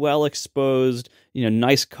 sharp, well exposed,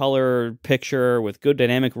 nice color picture with good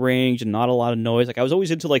dynamic range and not a lot of noise. Like, I was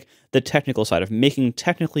always into like the technical side of making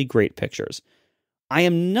technically great pictures. I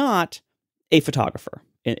am not a photographer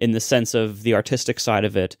in the sense of the artistic side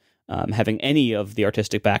of it, having any of the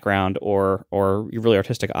artistic background or really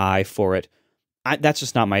artistic eye for it.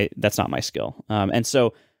 That's not my skill. And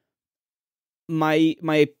so my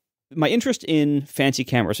interest in fancy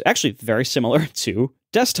cameras is actually very similar to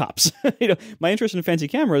desktops. My interest in fancy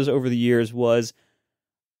cameras over the years was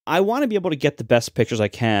I want to be able to get the best pictures I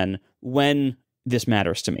can when this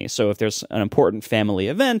matters to me. So if there's an important family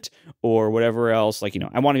event or whatever else, I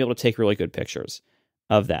want to be able to take really good pictures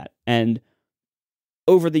of that. And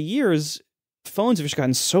over the years, phones have just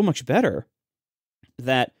gotten so much better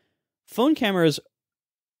that phone cameras,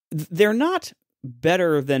 they're not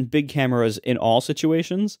better than big cameras in all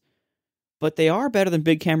situations, but they are better than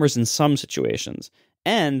big cameras in some situations.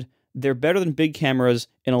 And they're better than big cameras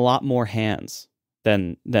in a lot more hands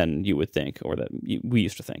than you would think, or that we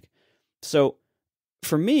used to think. So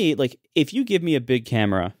for me, like, if you give me a big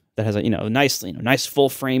camera that has a nice full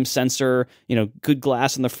frame sensor, good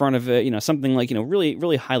glass in the front of it, something like really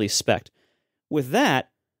really highly spec'd, with that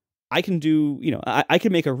I can do I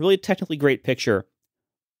can make a really technically great picture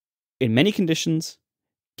in many conditions,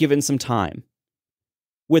 given some time.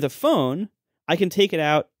 With a phone, I can take it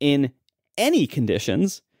out in any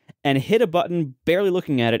conditions and hit a button barely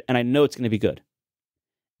looking at it, and I know it's going to be good.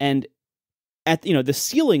 And at the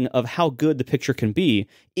ceiling of how good the picture can be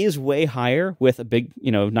is way higher with a big,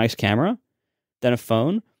 nice camera than a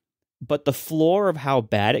phone, but the floor of how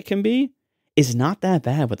bad it can be is not that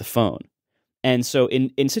bad with a phone. And so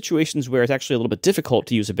in situations where it's actually a little bit difficult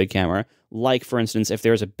to use a big camera, like, for instance, if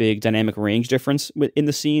there's a big dynamic range difference in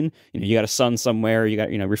the scene, you got a sun somewhere, you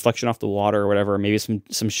got, reflection off the water or whatever, maybe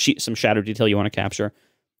some shadow detail you want to capture,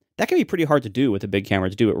 that can be pretty hard to do with a big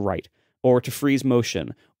camera, to do it right, or to freeze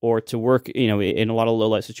motion, or to work, in a lot of low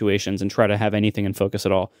light situations and try to have anything in focus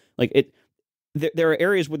at all. Like there are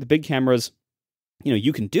areas with the big cameras,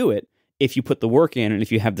 you can do it if you put the work in, and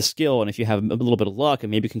if you have the skill, and if you have a little bit of luck,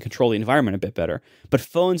 and maybe you can control the environment a bit better. But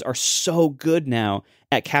phones are so good now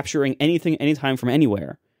at capturing anything, anytime, from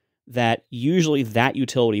anywhere, that usually that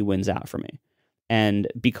utility wins out for me.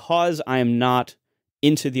 And because I am not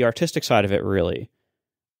into the artistic side of it, really,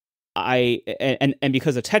 and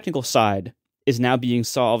because the technical side is now being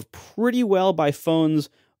solved pretty well by phones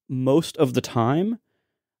most of the time,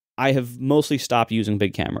 I have mostly stopped using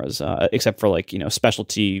big cameras, except for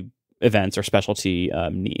specialty events or specialty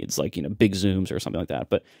needs, like big zooms or something like that.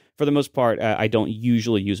 But for the most part, I don't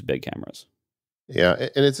usually use big cameras. Yeah,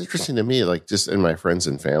 and it's interesting to me, like, just in my friends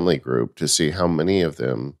and family group, to see how many of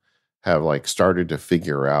them have started to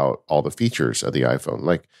figure out all the features of the iPhone.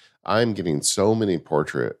 Like, I'm getting so many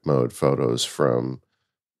portrait mode photos from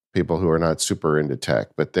people who are not super into tech,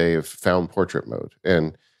 but they've found portrait mode,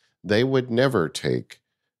 and they would never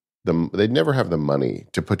they'd never have the money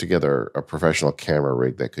to put together a professional camera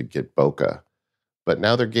rig that could get bokeh, but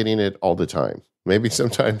now they're getting it all the time. Maybe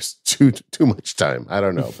sometimes too much time. I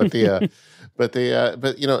don't know, but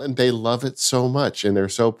and they love it so much, and they're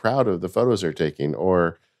so proud of the photos they're taking.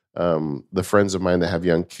 Or the friends of mine that have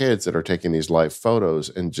young kids that are taking these live photos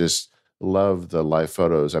and just love the live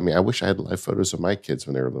photos. I mean, I wish I had live photos of my kids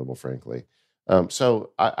when they were little, frankly.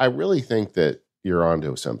 So I really think that you're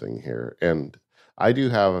onto something here, and I do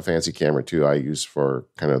have a fancy camera too. I use for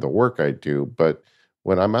kind of the work I do, but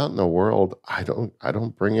when I'm out in the world, I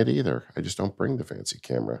don't bring it either. I just don't bring the fancy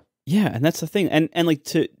camera. Yeah, and that's the thing. And like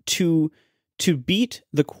to beat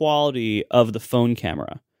the quality of the phone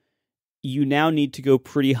camera, you now need to go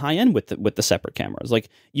pretty high end with the separate cameras. Like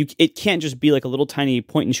it can't just be like a little tiny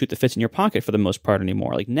point and shoot that fits in your pocket for the most part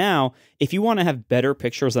anymore. Like now, if you want to have better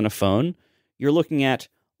pictures than a phone, you're looking at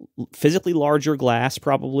physically larger glass,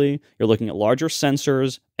 probably. You're looking at larger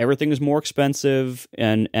sensors. Everything is more expensive,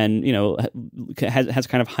 and has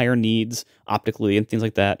kind of higher needs optically and things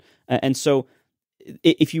like that. And so,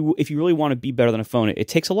 if you really want to be better than a phone, it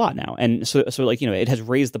takes a lot now. And so it has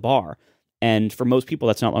raised the bar. And for most people,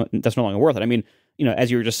 that's no longer worth it. I mean, as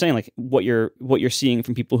you were just saying, like what you're seeing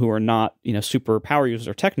from people who are not super power users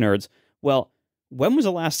or tech nerds. Well, when was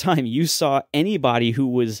the last time you saw anybody who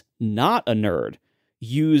was not a nerd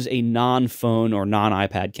use a non-phone or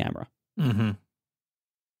non-iPad camera? Mm-hmm.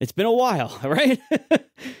 It's been a while, right?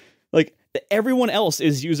 Like everyone else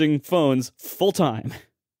is using phones full time.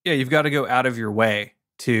 Yeah, you've got to go out of your way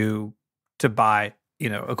to buy,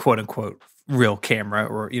 a quote unquote real camera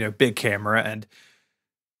or big camera. And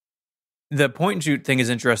the point and shoot thing is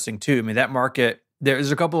interesting too. I mean, that market,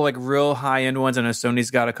 there's a couple like real high end ones. I know Sony's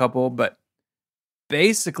got a couple, but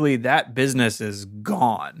basically that business is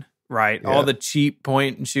gone. Right. Yeah. All the cheap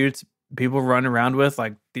point and shoots people run around with,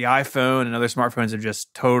 like the iPhone and other smartphones, have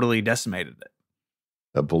just totally decimated it.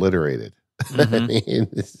 Obliterated. Mm-hmm. I mean,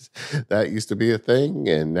 that used to be a thing,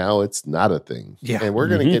 and now it's not a thing. Yeah. And we're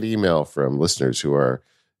going to get email from listeners who are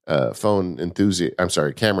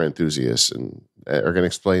camera enthusiasts, and are going to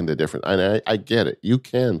explain the difference. And I get it. You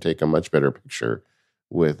can take a much better picture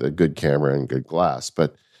with a good camera and good glass,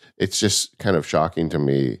 but it's just kind of shocking to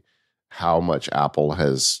me how much Apple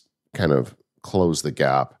has kind of closed the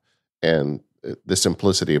gap, and the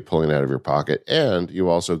simplicity of pulling out of your pocket. And you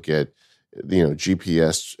also get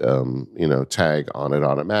GPS tag on it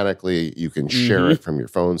automatically. You can share it from your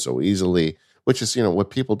phone so easily, which is what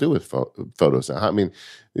people do with photos now. I mean,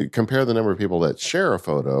 compare the number of people that share a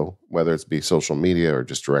photo, whether it's be social media or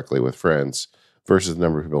just directly with friends, versus the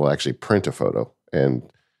number of people that actually print a photo. And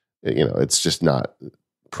it's just not,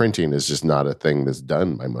 printing is just not a thing that's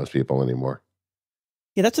done by most people anymore.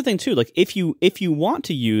 Yeah, that's the thing too. Like if you want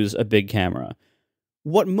to use a big camera,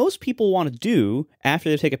 what most people want to do after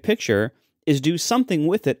they take a picture is do something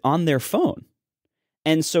with it on their phone.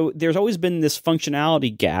 And so there's always been this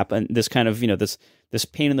functionality gap and this kind of, this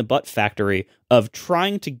pain in the butt factory of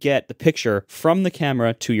trying to get the picture from the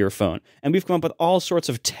camera to your phone. And we've come up with all sorts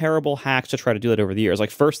of terrible hacks to try to do that over the years. Like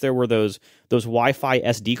first there were those Wi-Fi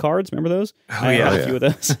SD cards. Remember those? Oh, I yeah. had a few of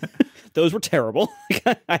those. Those were terrible.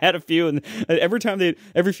 I had a few, and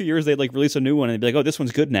every few years they'd like release a new one, and they'd be like, "Oh, this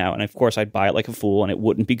one's good now." And of course, I'd buy it like a fool, and it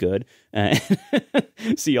wouldn't be good.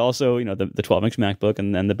 See, also, the 12-inch MacBook,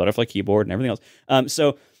 and then the butterfly keyboard, and everything else.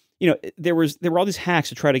 So, there were all these hacks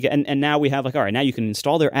to try to get, and now we have like, all right, now you can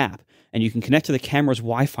install their app, and you can connect to the camera's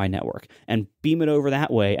Wi-Fi network and beam it over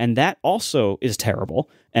that way, and that also is terrible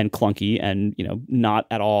and clunky and not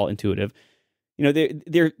at all intuitive.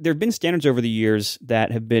 There have been standards over the years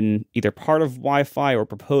that have been either part of Wi-Fi or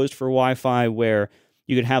proposed for Wi-Fi where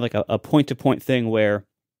you could have like a point-to-point thing where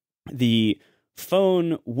the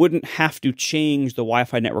phone wouldn't have to change the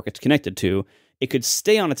Wi-Fi network it's connected to. It could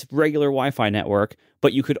stay on its regular Wi-Fi network,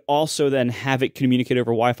 but you could also then have it communicate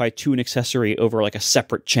over Wi-Fi to an accessory over like a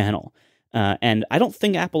separate channel. And I don't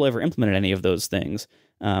think Apple ever implemented any of those things,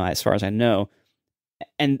 as far as I know.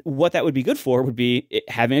 And what that would be good for would be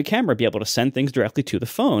having a camera be able to send things directly to the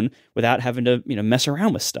phone without having to, mess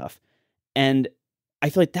around with stuff. And I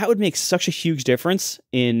feel like that would make such a huge difference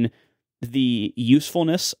in the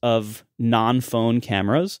usefulness of non-phone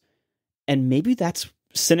cameras. And maybe that's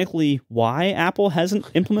cynically why Apple hasn't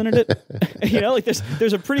implemented it. Like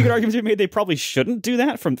there's a pretty good argument to be made they probably shouldn't do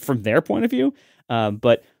that from their point of view.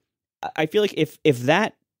 But I feel like if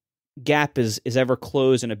that gap is ever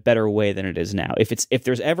closed in a better way than it is now, if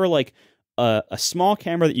there's ever like a small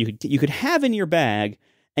camera that you could have in your bag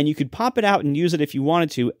and you could pop it out and use it if you wanted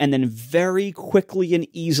to, and then very quickly and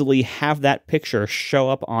easily have that picture show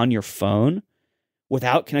up on your phone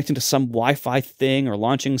without connecting to some Wi-Fi thing or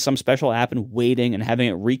launching some special app and waiting and having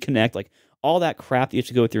it reconnect, like all that crap that you have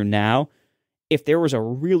to go through now. If there was a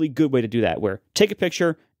really good way to do that, where take a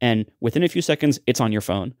picture and within a few seconds it's on your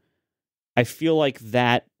phone, I feel like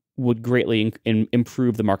that would greatly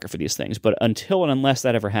improve the market for these things. But until and unless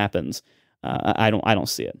that ever happens, I don't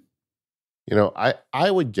see it.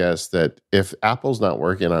 I would guess that if Apple's not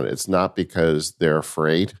working on it, it's not because they're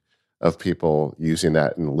afraid of people using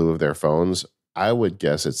that in lieu of their phones. I would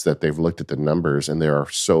guess it's that they've looked at the numbers and there are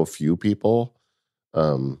so few people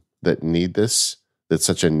that need this. That's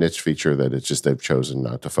such a niche feature that it's just they've chosen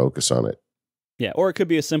not to focus on it. Yeah, or it could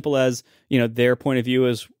be as simple as, their point of view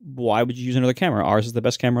is, why would you use another camera? Ours is the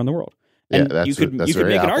best camera in the world. And you could make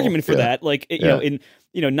an argument for that. Like, it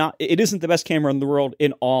isn't the best camera in the world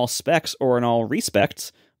in all specs or in all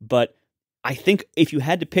respects, but I think if you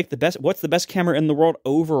had to pick what's the best camera in the world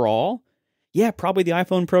overall? Yeah, probably the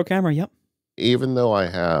iPhone Pro camera. Yep. Even though I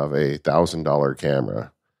have a $1,000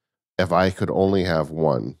 camera, if I could only have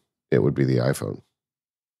one, it would be the iPhone.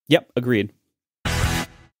 Yep, agreed.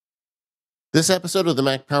 This episode of the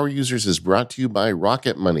Mac Power Users is brought to you by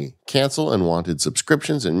Rocket Money. Cancel unwanted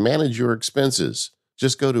subscriptions and manage your expenses.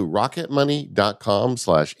 Just go to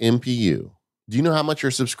rocketmoney.com/MPU. Do you know how much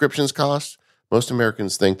your subscriptions cost? Most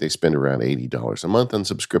Americans think they spend around $80 a month on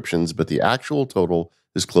subscriptions, but the actual total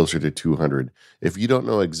is closer to $200. If you don't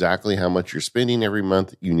know exactly how much you're spending every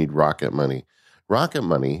month, you need Rocket Money. Rocket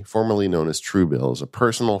Money, formerly known as Truebill, is a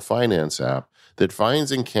personal finance app that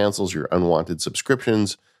finds and cancels your unwanted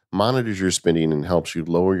subscriptions, monitors your spending, and helps you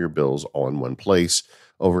lower your bills all in one place.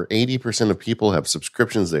 Over 80% of people have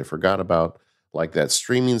subscriptions they forgot about, like that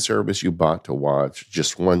streaming service you bought to watch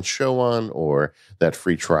just one show on, or that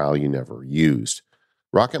free trial you never used.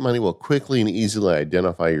 Rocket Money will quickly and easily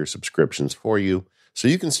identify your subscriptions for you, so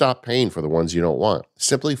you can stop paying for the ones you don't want.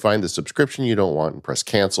 Simply find the subscription you don't want and press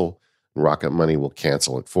cancel, and Rocket Money will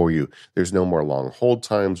cancel it for you. There's no more long hold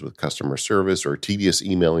times with customer service or tedious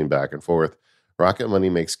emailing back and forth. Rocket Money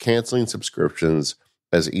makes canceling subscriptions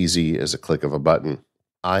as easy as a click of a button.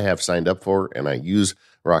 I have signed up for it and I use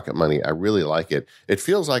Rocket Money. I really like it. It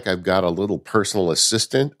feels like I've got a little personal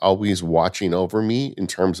assistant always watching over me in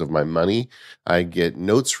terms of my money. I get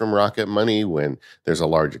notes from Rocket Money when there's a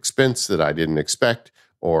large expense that I didn't expect,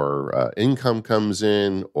 or income comes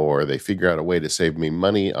in, or they figure out a way to save me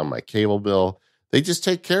money on my cable bill. They just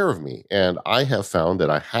take care of me. And I have found that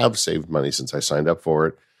I have saved money since I signed up for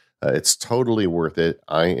it. It's totally worth it.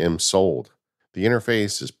 I am sold. The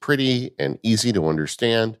interface is pretty and easy to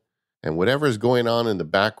understand, and whatever is going on in the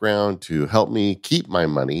background to help me keep my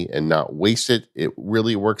money and not waste it, it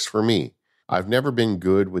really works for me. I've never been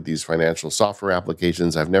good with these financial software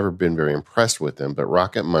applications. I've never been very impressed with them, but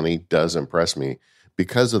Rocket Money does impress me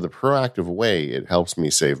because of the proactive way it helps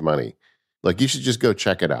me save money. Like, you should just go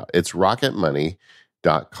check it out. It's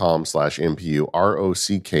rocketmoney.com/MPU,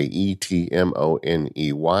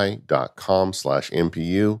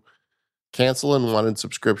 ROCKETMONEY.com/MPU. Cancel unwanted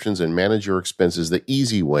subscriptions and manage your expenses the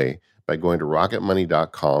easy way by going to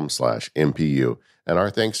rocketmoney.com/MPU. And our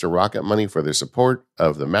thanks to Rocket Money for their support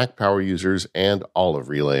of the Mac Power users and all of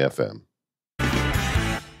Relay FM.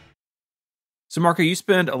 So, Marco, you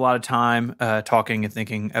spend a lot of time talking and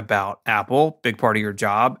thinking about Apple, big part of your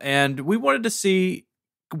job. And we wanted to see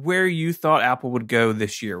where you thought Apple would go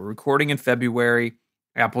this year. We're recording in February.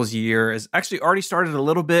 Apple's year has actually already started a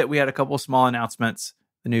little bit. We had a couple of small announcements,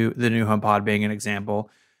 the new HomePod being an example.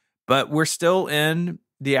 But we're still in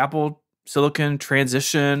the Apple Silicon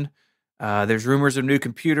transition. There's rumors of new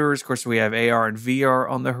computers. Of course, we have AR and VR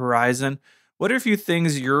on the horizon. What are a few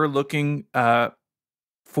things you're looking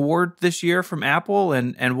forward this year from Apple,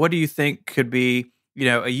 and what do you think could be,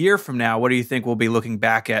 a year from now, what do you think we'll be looking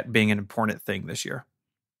back at being an important thing this year?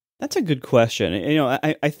 That's a good question.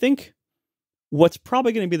 I think what's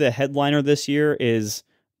probably going to be the headliner this year is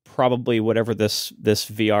probably whatever this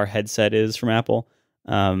VR headset is from Apple.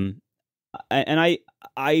 And I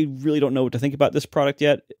really don't know what to think about this product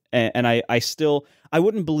yet, and I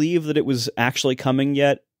wouldn't believe that it was actually coming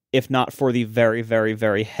yet if not for the very, very,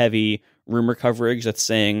 very heavy rumor coverage that's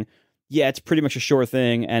saying, yeah, it's pretty much a sure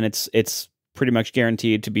thing, and it's pretty much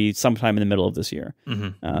guaranteed to be sometime in the middle of this year.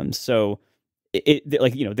 Mm-hmm. So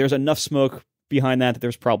there's enough smoke behind that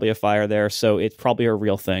there's probably a fire there, so it's probably a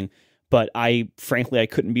real thing. But I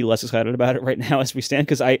couldn't be less excited about it right now as we stand,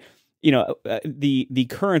 because the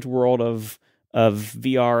current world of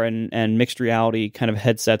VR and mixed reality kind of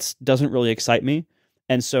headsets doesn't really excite me.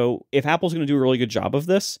 And so if Apple's going to do a really good job of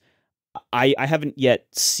this, I haven't yet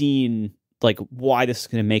seen why this is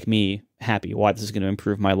going to make me happy, why this is going to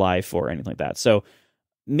improve my life or anything like that. So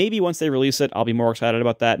maybe once they release it, I'll be more excited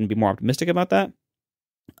about that and be more optimistic about that.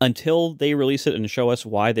 Until they release it and show us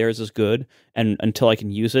why theirs is good, and until I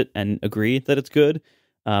can use it and agree that it's good,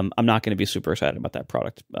 I'm not going to be super excited about that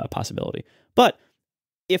product possibility. But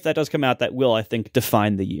if that does come out, that will, I think,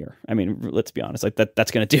 define the year. I mean, let's be honest,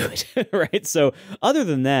 that's going to do it, right? So other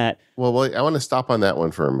than that... Well, I want to stop on that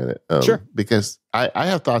one for a minute. Sure. Because I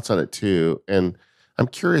have thoughts on it too, and I'm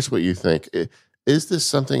curious what you think. Is this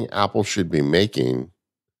something Apple should be making,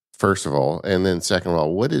 first of all? And then second of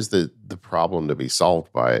all, what is the problem to be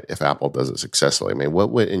solved by it if Apple does it successfully? I mean, what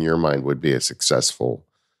would, in your mind, would be a successful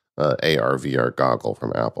AR, VR goggle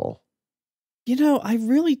from Apple? I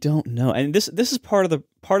really don't know. And this is part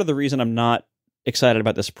of the reason I'm not excited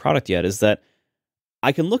about this product yet, is that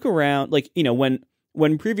I can look around,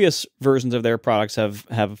 when previous versions of their products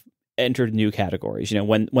have entered new categories.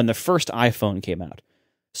 When the first iPhone came out,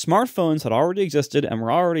 smartphones had already existed and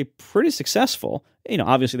were already pretty successful.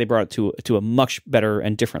 Obviously they brought it to a much better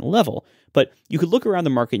and different level. But you could look around the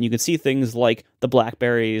market and you could see things like the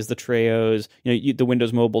BlackBerries, the Treos, the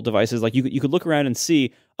Windows mobile devices. You could look around and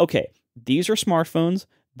see, okay, these are smartphones.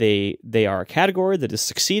 They are a category that is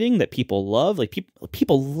succeeding, that people love.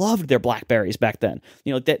 People loved their BlackBerries back then.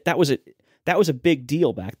 That was a big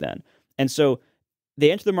deal back then. And so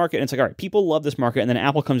they enter the market and it's all right, people love this market, and then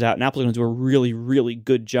Apple comes out and Apple's going to do a really, really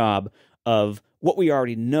good job of what we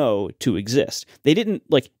already know to exist. They didn't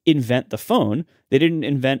invent the phone. They didn't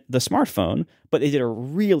invent the smartphone, but they did a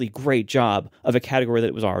really great job of a category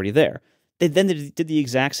that was already there. They did the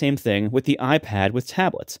exact same thing with the iPad with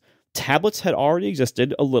tablets. Tablets had already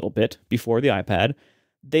existed a little bit before the iPad.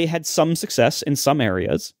 They had some success in some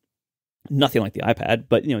areas, nothing like the iPad,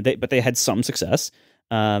 but they had some success.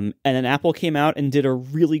 And then Apple came out and did a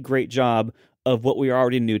really great job of what we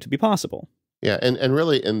already knew to be possible. Yeah, and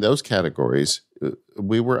really in those categories,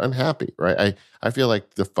 we were unhappy, right? I feel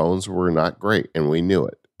like the phones were not great, and we knew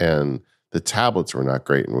it. And the tablets were not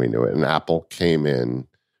great, and we knew it. And Apple came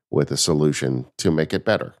with a solution to make it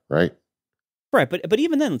better, right? Right, but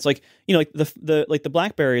even then, it's the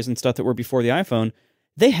BlackBerries and stuff that were before the iPhone,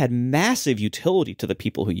 they had massive utility to the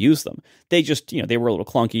people who used them. They just, they were a little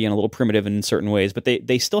clunky and a little primitive in certain ways, but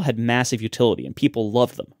they still had massive utility and people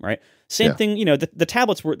loved them, right? Same thing, the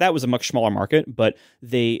tablets that was a much smaller market, but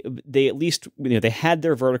they at least, they had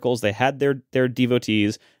their verticals, they had their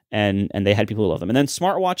devotees, and they had people who loved them. And then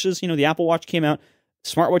smartwatches, the Apple Watch came out.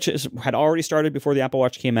 Smartwatches had already started before the Apple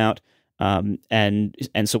Watch came out. And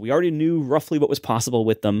so we already knew roughly what was possible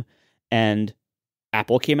with them, and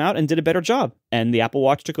Apple came out and did a better job, and the Apple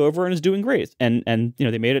Watch took over and is doing great. And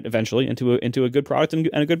they made it eventually into a good product and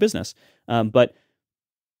a good business. But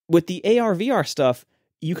with the AR VR stuff,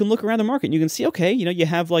 you can look around the market and you can see, okay, you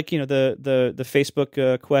have the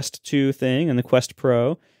Facebook Quest 2 thing and the Quest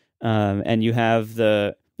Pro, and you have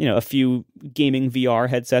a few gaming VR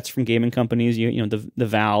headsets from gaming companies, the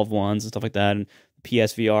Valve ones and stuff like that, and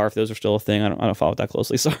PSVR, if those are still a thing. I don't follow it that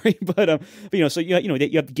closely, sorry, but so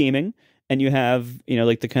you have gaming, and you have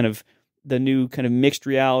the kind of the new kind of mixed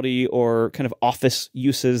reality or kind of office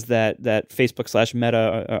uses that Facebook /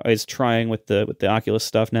 Meta is trying with the Oculus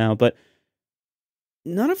stuff now, but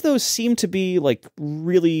none of those seem to be like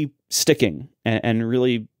really sticking and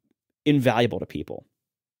really invaluable to people.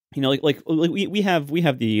 You know, like we have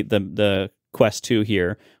the Quest 2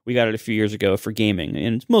 here. We got it a few years ago for gaming,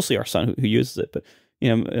 and it's mostly our son who uses it. But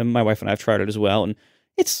you know, my wife and I have tried it as well, and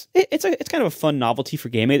it's kind of a fun novelty for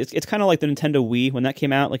gaming. It's kind of like the Nintendo Wii when that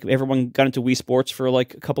came out. Like everyone got into Wii Sports for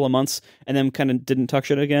like a couple of months, and then kind of didn't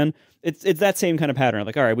touch it again. It's that same kind of pattern.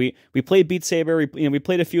 Like, all right, we played Beat Saber, we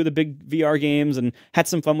played a few of the big VR games and had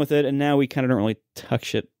some fun with it, and now we kind of don't really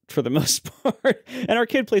touch it for the most part. And our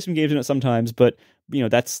kid plays some games in it sometimes, but you know,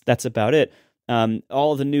 that's about it.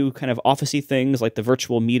 All of the new kind of office-y things like the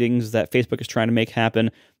virtual meetings that Facebook is trying to make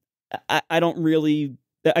happen, I don't really.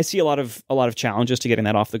 I see a lot of challenges to getting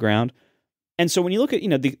that off the ground. And so when you look at, you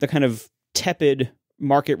know, the kind of tepid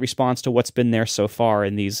market response to what's been there so far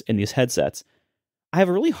in these headsets, I have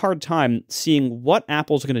a really hard time seeing what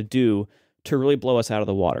Apple's going to do to really blow us out of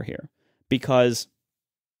the water here, because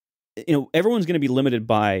you know, everyone's going to be limited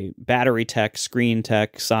by battery tech, screen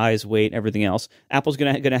tech, size, weight, everything else. Apple's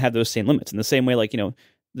going to have those same limits in the same way, like,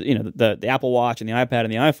 the Apple Watch and the iPad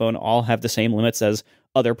and the iPhone all have the same limits as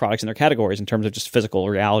other products in their categories in terms of just physical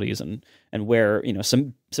realities and where, you know,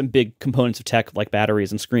 some big components of tech like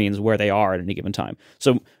batteries and screens, where they are at any given time.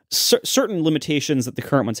 So certain limitations that the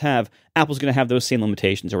current ones have, Apple's going to have those same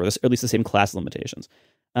limitations, or at least the same class limitations.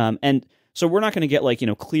 And so we're not going to get, like, you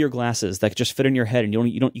know, clear glasses that just fit in your head and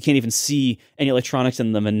you can't even see any electronics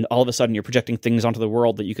in them, and all of a sudden you're projecting things onto the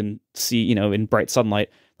world that you can see, you know, in bright sunlight.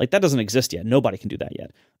 Like, that doesn't exist yet. Nobody can do that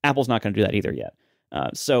yet. Apple's not going to do that either yet.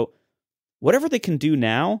 So whatever they can do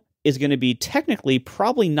now is going to be technically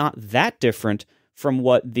probably not that different from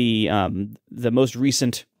what the most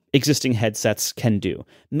recent existing headsets can do.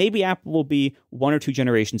 Maybe Apple will be 1 or 2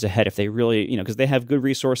 generations ahead if they really, you know, because they have good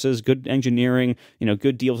resources, good engineering, you know,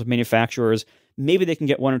 good deals with manufacturers. Maybe they can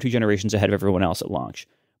get 1 or 2 generations ahead of everyone else at launch.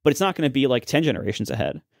 But it's not going to be like 10 generations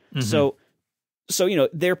ahead. Mm-hmm. So, you know,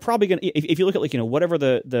 they're probably going to, if you look at, like, you know, whatever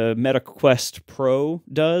the Meta Quest Pro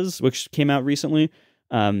does, which came out recently,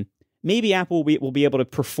 maybe Apple will be able to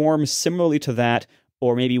perform similarly to that,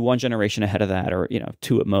 or maybe 1 generation ahead of that, or, you know,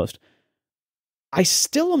 2 at most. I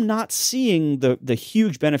still am not seeing the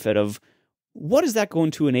huge benefit of what is that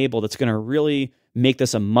going to enable that's going to really make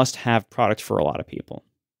this a must-have product for a lot of people.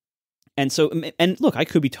 And so, and look, I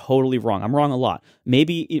could be totally wrong. I'm wrong a lot.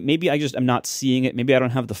 Maybe I just am not seeing it. Maybe I don't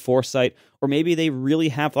have the foresight, or maybe they really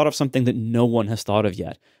have thought of something that no one has thought of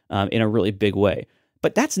yet in a really big way.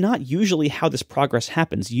 But that's not usually how this progress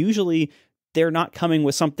happens. Usually, they're not coming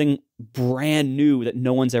with something brand new that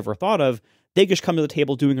no one's ever thought of. They just come to the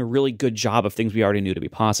table doing a really good job of things we already knew to be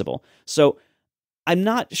possible. So I'm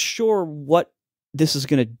not sure what this is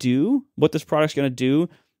going to do, what this product's going to do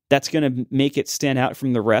that's going to make it stand out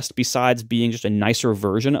from the rest, besides being just a nicer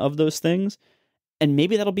version of those things. And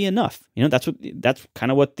maybe that'll be enough. You know, that's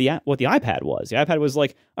kind of what the iPad was. The iPad was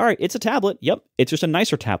like, all right, it's a tablet. Yep, it's just a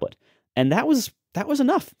nicer tablet. And that was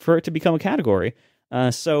enough for it to become a category.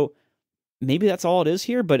 So maybe that's all it is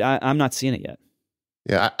here, but I'm not seeing it yet.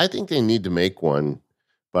 Yeah, I think they need to make one,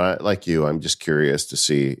 but like you, I'm just curious to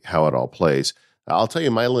see how it all plays. I'll tell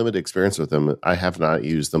you my limited experience with them. I have not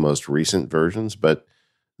used the most recent versions, but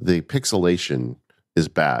the pixelation is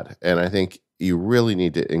bad, and I think you really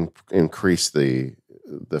need to increase the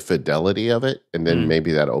fidelity of it, and then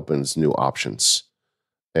maybe that opens new options.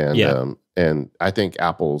 And and I think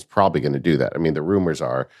Apple's probably going to do that. I mean, the rumors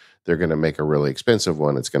are they're going to make a really expensive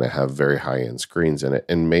one. It's going to have very high-end screens in it,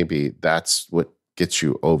 and maybe that's what gets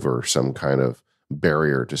you over some kind of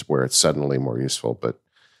barrier to where it's suddenly more useful. But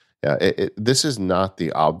yeah, this is not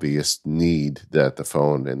the obvious need that the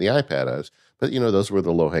phone and the iPad has. But, you know, those were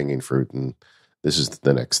the low-hanging fruit, and this is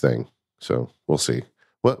the next thing. So we'll see.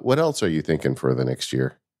 What else are you thinking for the next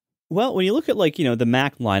year? Well, when you look at, like, you know, the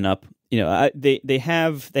Mac lineup, you know, they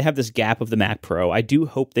have this gap of the Mac Pro. I do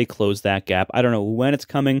hope they close that gap. I don't know when it's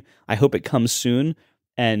coming. I hope it comes soon,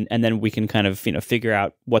 and then we can kind of, you know, figure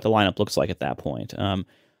out what the lineup looks like at that point.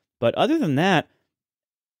 But other than that,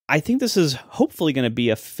 I think this is hopefully going to be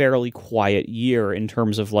a fairly quiet year in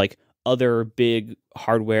terms of, like, other big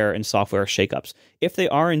hardware and software shakeups. If they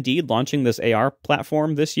are indeed launching this AR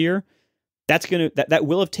platform this year, that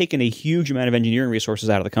will have taken a huge amount of engineering resources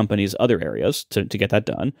out of the company's other areas to get that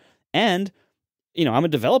done. And, you know, I'm a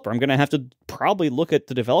developer. I'm going to have to probably look at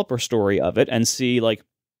the developer story of it and see, like,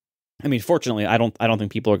 I mean, fortunately, I don't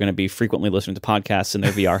think people are going to be frequently listening to podcasts in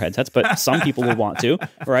their VR headsets, but some people will want to,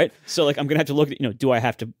 right? So like, I'm going to have to look at, do I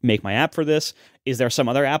have to make my app for this? Is there some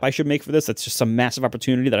other app I should make for this? That's just some massive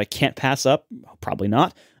opportunity that I can't pass up. Probably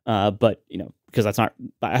not. But because I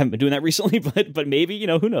haven't been doing that recently, but maybe,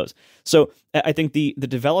 who knows? So I think the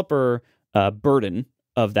developer burden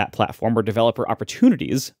of that platform, or developer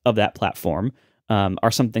opportunities of that platform,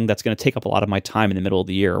 are something that's going to take up a lot of my time in the middle of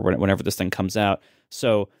the year, or whenever this thing comes out.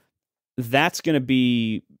 So that's going to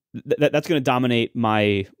be that's going to dominate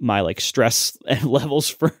my like stress levels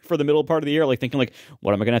for the middle part of the year, like thinking like,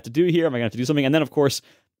 what am I going to have to do here? Am I going to have to do something? And then of course,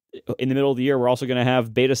 in the middle of the year, we're also going to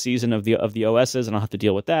have beta season of the OSs, and I'll have to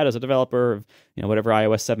deal with that as a developer of whatever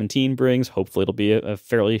iOS 17 brings. Hopefully, it'll be a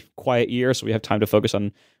fairly quiet year, so we have time to focus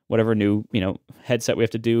on whatever new headset we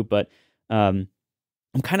have to do. But I'm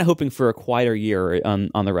kind of hoping for a quieter year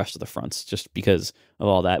on the rest of the fronts, just because of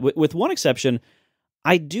all that. With one exception,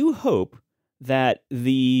 I do hope that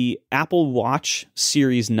the Apple Watch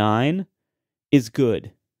Series 9 is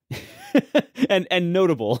good and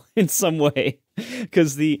notable in some way,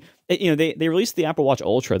 because they released the Apple Watch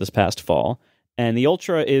Ultra this past fall, and the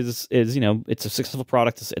Ultra is it's a successful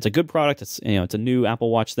product. It's a good product. It's it's a new Apple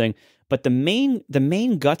Watch thing, but the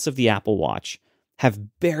main guts of the Apple Watch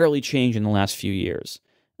have barely changed in the last few years.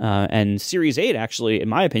 And Series 8 actually, in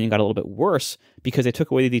my opinion, got a little bit worse because they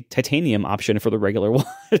took away the titanium option for the regular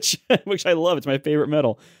watch, which I love. It's my favorite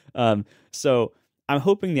metal. So I'm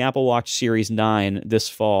hoping the Apple Watch Series 9 this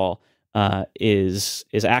fall is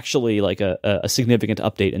actually like a significant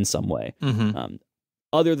update in some way. Mm-hmm.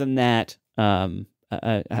 Other than that, I'm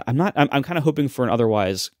kind of hoping for an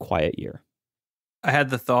otherwise quiet year. I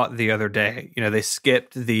had the thought the other day, they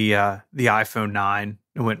skipped the iPhone 9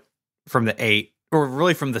 and went from the 8, or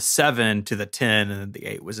really from the 7 to the 10, and then the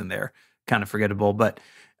 8 was in there. Kind of forgettable. But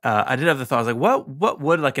I did have the thought, I was like, what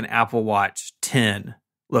would like an Apple Watch 10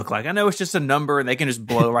 look like? I know it's just a number and they can just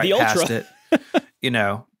blow right past it,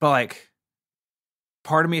 but like,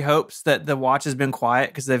 part of me hopes that the watch has been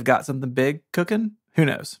quiet because they've got something big cooking. Who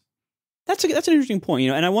knows? That's an interesting point,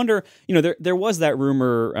 and I wonder, there was that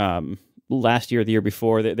rumor last year, the year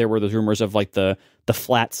before, there were those rumors of like the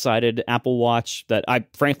flat-sided Apple Watch that I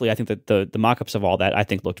think that the mock-ups of all that I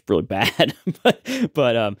think looked really bad.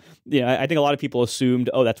 but I think a lot of people assumed,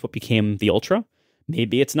 oh, that's what became the Ultra.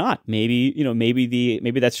 Maybe it's not. Maybe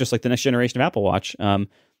maybe that's just like the next generation of Apple Watch.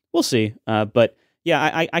 We'll see. But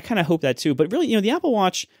yeah, I kind of hope that too. But really, the Apple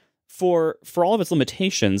Watch, for all of its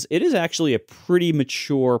limitations, it is actually a pretty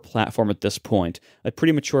mature platform at this point, a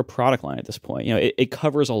pretty mature product line at this point. It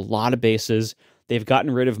covers a lot of bases. They've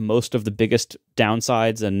gotten rid of most of the biggest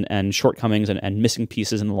downsides and shortcomings and missing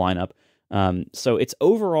pieces in the lineup. So it's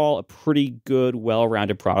overall a pretty good,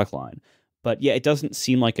 well-rounded product line. But yeah, it doesn't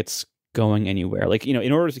seem like it's going anywhere. Like,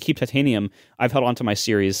 in order to keep titanium, I've held on to my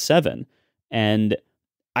Series 7, and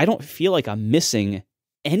I don't feel like I'm missing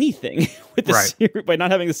anything with the by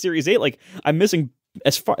not having the Series 8. Like, I'm missing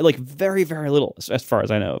very, very little as far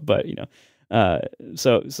as I know. But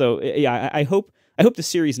so yeah, I hope the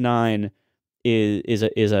Series 9 is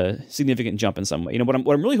a significant jump in some way. What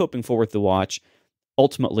I'm really hoping for with the watch,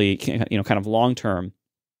 ultimately, kind of long term,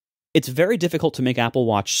 it's very difficult to make Apple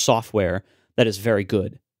Watch software that is very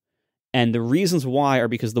good. And the reasons why are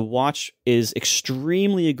because the watch is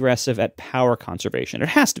extremely aggressive at power conservation. It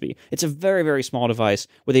has to be. It's a very, very small device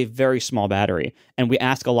with a very small battery, and we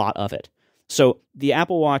ask a lot of it. So the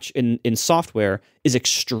Apple Watch in software is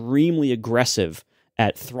extremely aggressive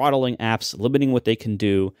at throttling apps, limiting what they can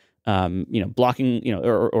do, blocking,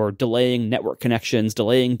 or delaying network connections,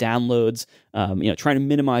 delaying downloads, trying to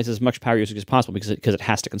minimize as much power usage as possible because it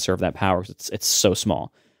has to conserve that power. It's so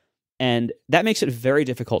small. And that makes it very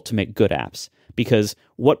difficult to make good apps, because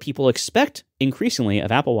what people expect increasingly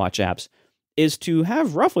of Apple Watch apps is to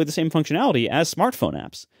have roughly the same functionality as smartphone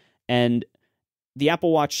apps. And the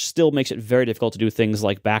Apple Watch still makes it very difficult to do things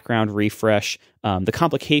like background refresh. The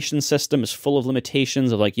complication system is full of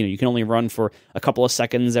limitations of you can only run for a couple of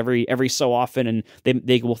seconds every so often, and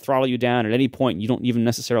they will throttle you down at any point. You don't even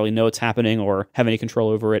necessarily know it's happening or have any control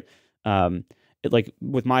over it. Like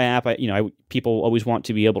with my app, people always want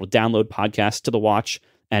to be able to download podcasts to the watch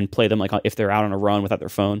and play them like if they're out on a run without their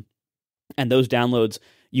phone. And those downloads,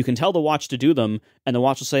 you can tell the watch to do them, and the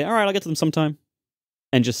watch will say, "All right, I'll get to them sometime,"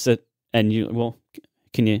 and just sit. And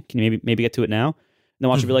can you maybe get to it now? And the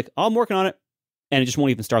watch will be like, "Oh, I'm working on it," and it just won't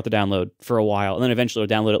even start the download for a while. And then eventually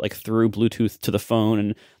it'll download it through Bluetooth to the phone,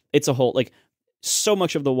 and it's a whole so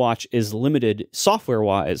much of the watch is limited software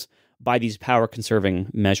wise by these power conserving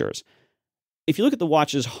measures. If you look at the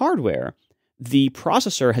watch's hardware, the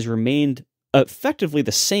processor has remained effectively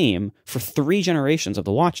the same for 3 generations of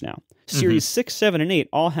the watch now. Series 6, 7, and 8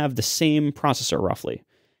 all have the same processor roughly.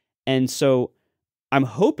 And so I'm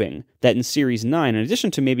hoping that in Series 9, in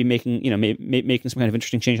addition to maybe making, making some kind of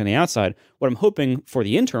interesting change on the outside, what I'm hoping for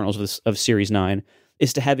the internals of Series 9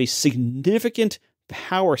 is to have a significant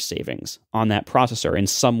power savings on that processor in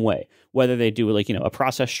some way. Whether they do a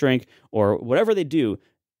process shrink or whatever they do,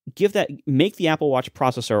 make the Apple Watch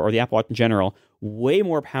processor or the Apple Watch in general way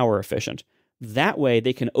more power efficient. That way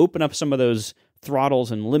they can open up some of those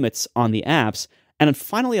throttles and limits on the apps and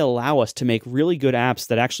finally allow us to make really good apps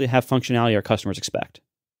that actually have functionality our customers expect.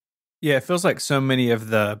 Yeah, it feels like so many of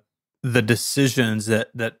the decisions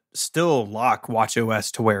that still lock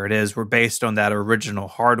watchOS to where it is were based on that original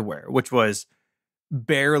hardware, which was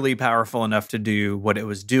barely powerful enough to do what it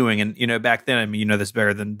was doing. And, back then, I mean, you know this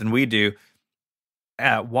better than we do,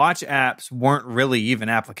 watch apps weren't really even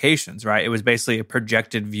applications, right? It was basically a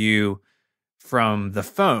projected view from the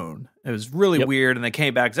phone. It was really weird. And they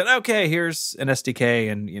came back and said, okay, here's an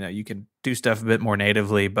SDK and, you can do stuff a bit more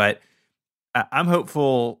natively. But I'm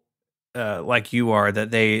hopeful, like you are,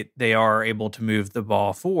 that they are able to move the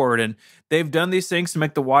ball forward. And they've done these things to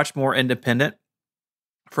make the watch more independent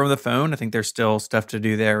from the phone. I think there's still stuff to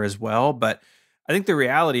do there as well. But I think the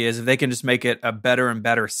reality is if they can just make it a better and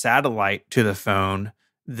better satellite to the phone,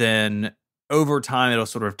 then over time it'll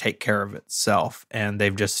sort of take care of itself. And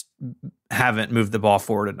they've just haven't moved the ball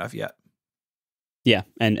forward enough yet. Yeah,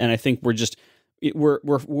 and I think we're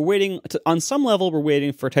waiting on some level. We're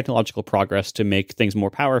waiting for technological progress to make things more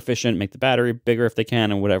power efficient, make the battery bigger if they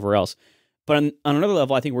can, and whatever else. But on another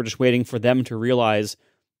level, I think we're just waiting for them to realize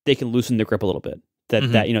they can loosen their grip a little bit.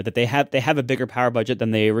 That they have a bigger power budget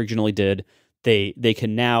than they originally did. They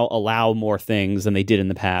can now allow more things than they did in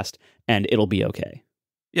the past, and it'll be okay.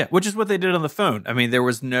 Yeah, which is what they did on the phone. I mean, there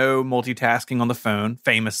was no multitasking on the phone,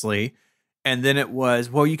 famously. And then it was,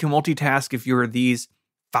 well, you can multitask if you're these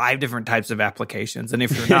 5 different types of applications. And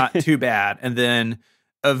if you're not, too bad. And then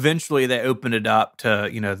eventually they opened it up to,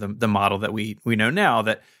 the model that we know now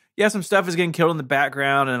that, yeah, some stuff is getting killed in the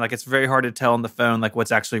background. And it's very hard to tell on the phone,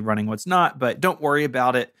 what's actually running, what's not. But don't worry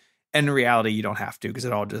about it. And in reality, you don't have to because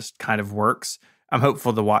it all just kind of works. I'm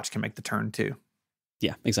hopeful the watch can make the turn too.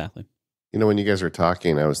 Yeah, exactly. When you guys were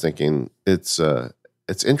talking, I was thinking it's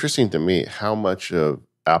interesting to me how much of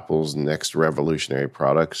Apple's next revolutionary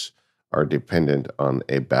products are dependent on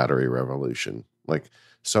a battery revolution.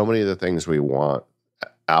 So many of the things we want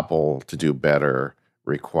Apple to do better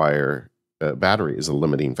require battery is a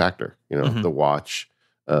limiting factor. The watch,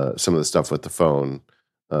 some of the stuff with the phone,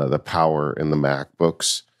 the power in the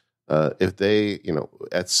MacBooks. If they,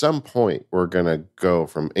 at some point, we're going to go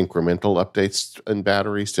from incremental updates in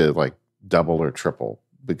batteries to double or triple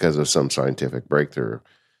because of some scientific breakthrough.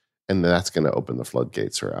 And that's going to open the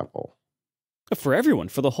floodgates for Apple. For everyone,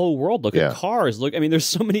 for the whole world. Look at cars. There's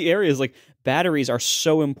so many areas. Batteries are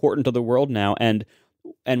so important to the world now. And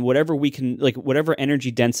whatever we can, whatever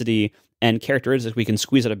energy density and characteristics we can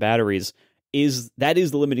squeeze out of batteries is the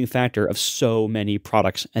limiting factor of so many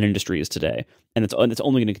products and industries today. And it's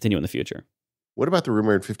only going to continue in the future. What about the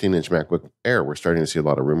rumored 15-inch MacBook Air? We're starting to see a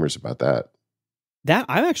lot of rumors about that.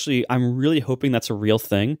 I'm really hoping that's a real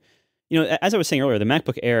thing. As I was saying earlier, the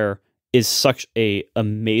MacBook Air is such a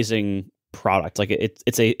amazing product.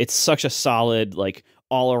 It's such a solid,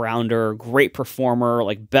 all-arounder, great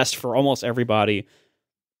performer, best for almost everybody.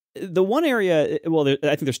 The one area, I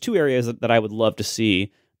think there's 2 areas that I would love to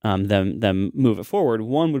see them move it forward.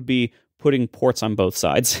 One would be putting ports on both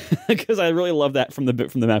sides because I really love that from the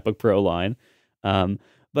MacBook Pro line.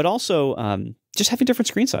 But also just having different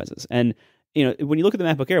screen sizes. And when you look at the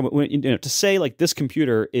MacBook Air, to say this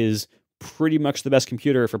computer is pretty much the best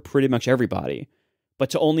computer for pretty much everybody,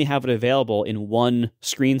 but to only have it available in one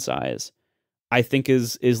screen size, I think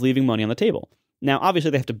is leaving money on the table. Now,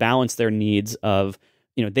 obviously, they have to balance their needs of,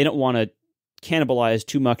 they don't want to cannibalize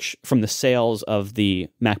too much from the sales of the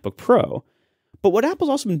MacBook Pro. But what Apple's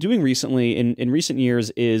also been doing recently in recent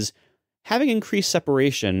years is having increased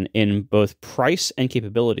separation in both price and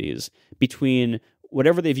capabilities between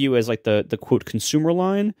whatever they view as the quote consumer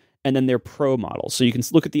line and then their pro models. So you can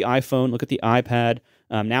look at the iPhone, look at the iPad,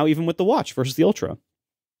 now even with the watch versus the Ultra.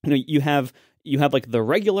 You have the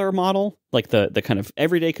regular model, the kind of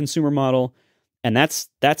everyday consumer model, and that's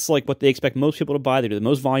what they expect most people to buy. They do the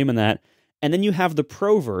most volume in that. And then you have the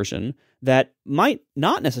pro version that might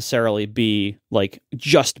not necessarily be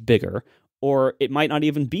just bigger, or it might not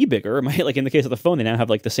even be bigger. It might, in the case of the phone, they now have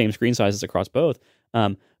the same screen sizes across both.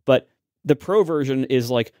 But the pro version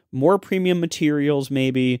is more premium materials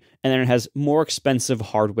maybe, and then it has more expensive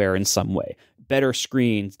hardware in some way. better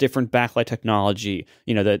screens, different backlight technology,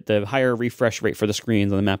 the higher refresh rate for the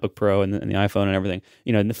screens on the MacBook Pro and the iPhone and everything.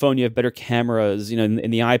 In the phone you have better cameras. In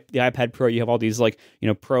the iPad Pro you have all these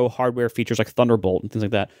pro hardware features like Thunderbolt and things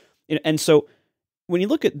like that. And so when you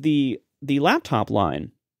look at the laptop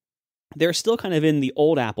line, they're still kind of in the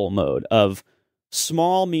old Apple mode of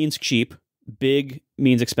small means cheap, big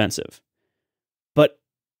means expensive. But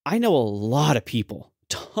I know a lot of people,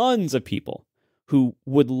 tons of people, who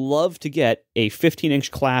would love to get a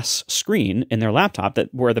 15-inch class screen in their laptop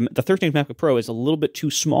where the 13-inch MacBook Pro is a little bit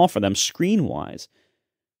too small for them screen-wise,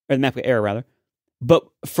 or the MacBook Air rather. But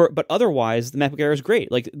otherwise, the MacBook Air is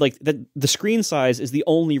great. Like the screen size is the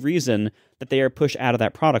only reason that they are pushed out of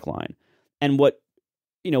that product line. And what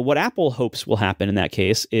Apple hopes will happen in that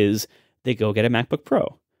case is they go get a MacBook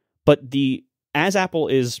Pro. But as Apple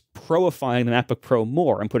is proifying the MacBook Pro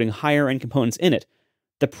more and putting higher end components in it,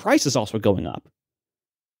 the price is also going up.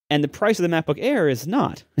 And the price of the MacBook Air is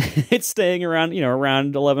not. It's staying around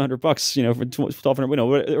 $1,100, for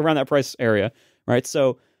 $1,200, around that price area, right?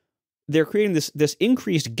 So they're creating this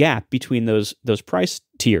increased gap between those price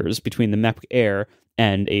tiers between the MacBook Air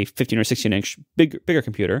and a 15 or 16-inch bigger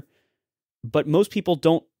computer. But most people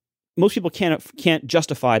can't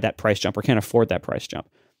justify that price jump or can't afford that price jump.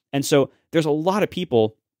 And so there's a lot of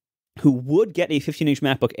people who would get a 15-inch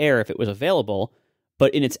MacBook Air if it was available,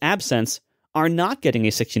 but in its absence are not getting a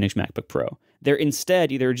 16-inch MacBook Pro. They're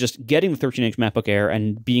instead either just getting the 13-inch MacBook Air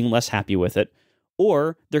and being less happy with it,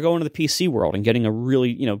 or they're going to the PC world and getting a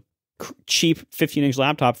really, cheap 15-inch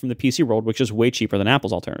laptop from the PC world, which is way cheaper than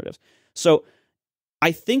Apple's alternatives. So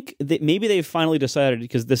I think that maybe they've finally decided,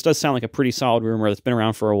 because this does sound like a pretty solid rumor that's been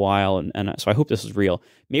around for a while, and so I hope this is real.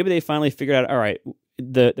 Maybe they finally figured out, all right,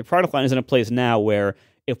 the product line is in a place now where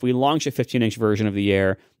if we launch a 15-inch version of the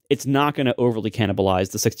Air, it's not going to overly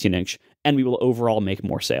cannibalize the 16-inch, and we will overall make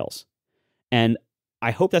more sales. And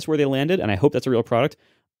I hope that's where they landed, and I hope that's a real product,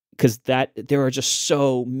 because there are just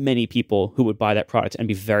so many people who would buy that product and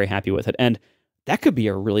be very happy with it. And that could be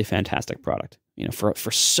a really fantastic product, for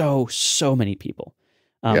so many people.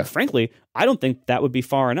 Frankly, I don't think that would be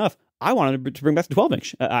far enough. I wanted to bring back the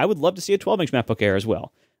 12-inch. I would love to see a 12-inch MacBook Air as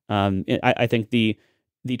well. I think the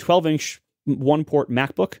 12-inch one-port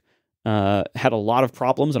MacBook had a lot of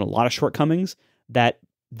problems and a lot of shortcomings that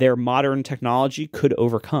their modern technology could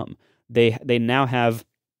overcome. They now have,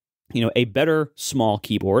 a better small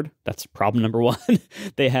keyboard. That's problem number one.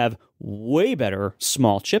 They have way better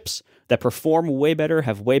small chips that perform way better,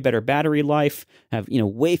 have way better battery life, have,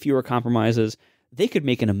 way fewer compromises. They could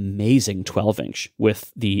make an amazing 12-inch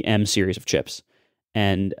with the M series of chips.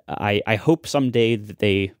 And I hope someday that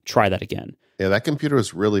they try that again. Yeah, that computer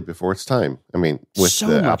was really before its time. I mean, with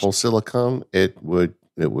the Apple Silicon, it would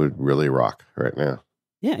really rock right now.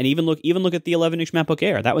 Yeah, and even look at the 11-inch MacBook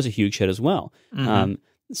Air. That was a huge hit as well. Mm-hmm.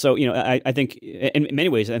 So I think in many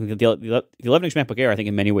ways, I think the 11-inch MacBook Air, I think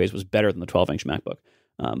in many ways was better than the 12-inch MacBook.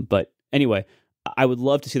 But anyway, I would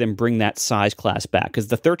love to see them bring that size class back, because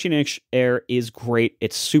the 13-inch Air is great.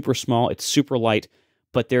 It's super small. It's super light.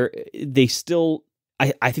 But they still,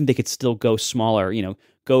 I think they could still go smaller.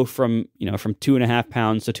 Go from 2.5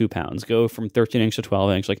 pounds to 2 pounds. Go from 13-inch to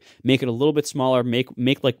 12-inch. Like make it a little bit smaller.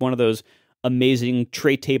 Make like one of those amazing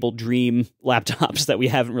tray table dream laptops that we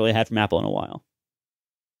haven't really had from Apple in a while.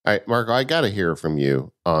 All right, Marco, I got to hear from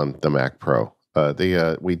you on the Mac Pro.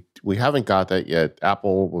 We haven't got that yet.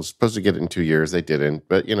 Apple was supposed to get it in 2 years. They didn't.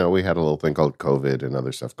 But, we had a little thing called COVID and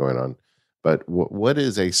other stuff going on. But what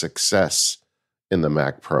is a success in the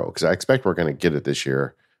Mac Pro? Because I expect we're going to get it this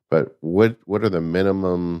year. But what are the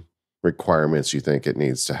minimum requirements you think it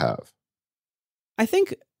needs to have? I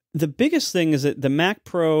think the biggest thing is that the Mac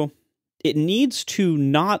Pro, it needs to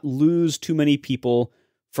not lose too many people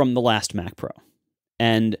from the last Mac Pro.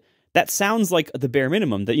 And that sounds like the bare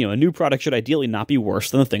minimum, that a new product should ideally not be worse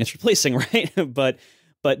than the thing it's replacing, right? but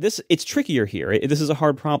it's trickier here. This is a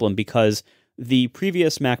hard problem because the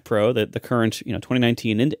previous Mac Pro, the current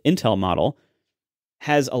 2019 Intel model,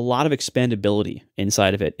 has a lot of expandability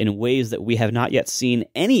inside of it in ways that we have not yet seen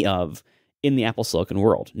any of in the Apple Silicon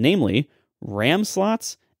world, namely RAM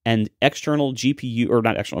slots and external GPU, or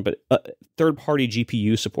not external, but third-party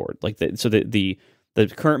GPU support. The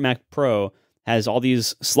current Mac Pro has all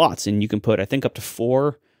these slots, and you can put, I think, up to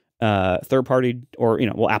 4 third-party, or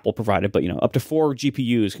Apple provided, but up to 4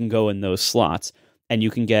 GPUs can go in those slots, and you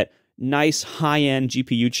can get nice high-end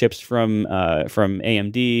GPU chips from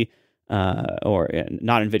AMD, or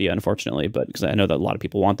not NVIDIA, unfortunately, but because I know that a lot of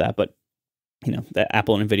people want that, but that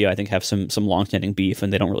Apple and NVIDIA, I think, have some long-standing beef,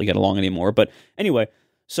 and they don't really get along anymore. But anyway,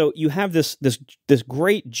 so you have this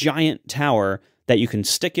great giant tower that you can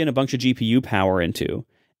stick in a bunch of GPU power into,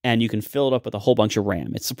 and you can fill it up with a whole bunch of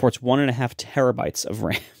RAM. It supports 1.5 terabytes of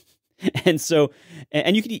RAM. And so,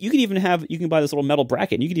 and you could buy this little metal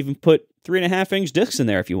bracket, and you could even put 3.5-inch discs in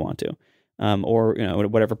there if you want to, or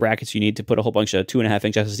whatever brackets you need to put a whole bunch of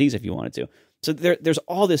 2.5-inch SSDs if you wanted to. So there's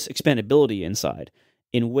all this expandability inside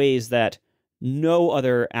in ways that no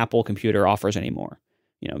other Apple computer offers anymore.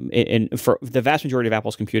 And for the vast majority of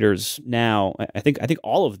Apple's computers now, I think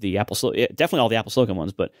all of the definitely all the Apple Silicon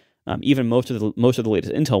ones, but even most of the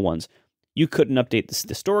latest Intel ones, you couldn't update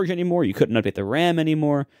the storage anymore. You couldn't update the RAM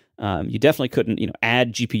anymore. You definitely couldn't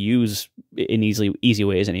add GPUs in easy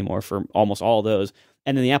ways anymore for almost all of those.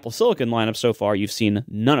 And in the Apple Silicon lineup so far, you've seen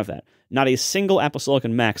none of that. Not a single Apple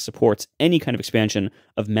Silicon Mac supports any kind of expansion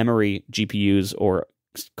of memory, GPUs, or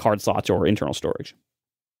card slots or internal storage.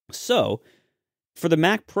 So for the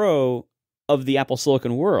Mac Pro of the Apple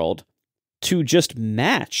Silicon world to just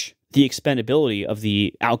match the expandability of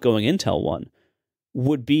the outgoing Intel one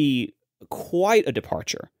would be quite a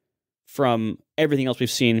departure from everything else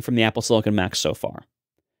we've seen from the Apple Silicon Mac so far.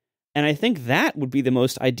 And I think that would be the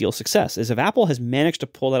most ideal success, is if Apple has managed to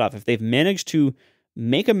pull that off, if they've managed to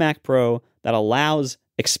make a Mac Pro that allows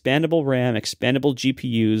expandable RAM, expandable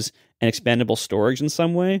GPUs, and expandable storage in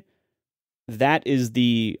some way, that is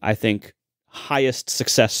the, I think, highest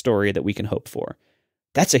success story that we can hope for.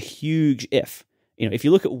 That's a huge if. If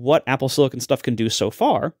you look at what Apple Silicon stuff can do so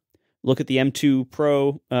far, look at the M2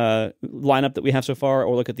 Pro lineup that we have so far,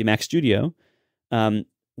 or look at the Mac Studio,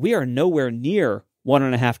 we are nowhere near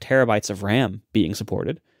 1.5 terabytes of RAM being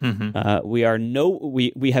supported. Mm-hmm.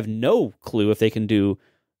 We have no clue if they can do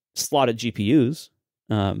slotted GPUs.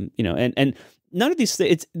 And none of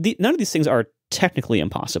these things are technically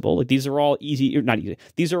impossible. Like, these are all easy, or not easy.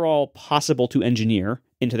 These are all possible to engineer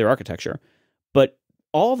into their architecture, but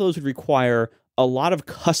all of those would require a lot of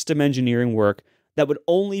custom engineering work that would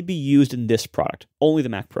only be used in this product, only the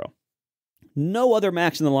Mac Pro. No other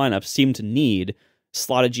Macs in the lineup seem to need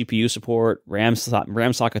slotted GPU support, RAM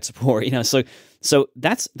socket support. So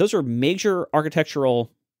those are major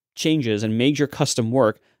architectural changes and major custom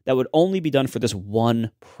work that would only be done for this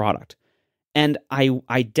one product. And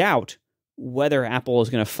I doubt whether Apple is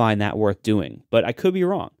going to find that worth doing, but I could be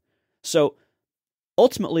wrong. So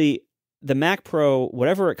ultimately, the Mac Pro,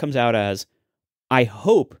 whatever it comes out as, I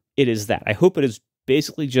hope it is that. I hope it is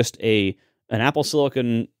basically just an Apple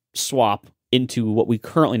Silicon swap into what we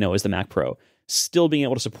currently know as the Mac Pro, still being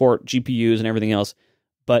able to support GPUs and everything else.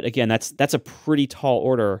 But again, that's a pretty tall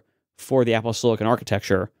order for the Apple Silicon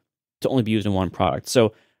architecture to only be used in one product.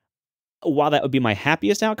 So while that would be my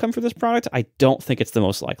happiest outcome for this product, I don't think it's the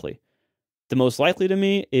most likely. The most likely to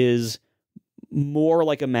me is more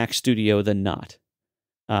like a Mac Studio than not.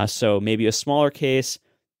 So maybe a smaller case.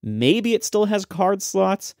 Maybe it still has card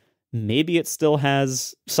slots. Maybe it still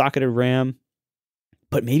has socketed RAM.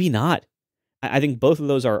 But maybe not. I think both of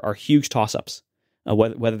those are huge toss-ups,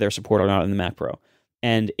 whether they're supported or not in the Mac Pro.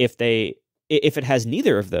 And if it has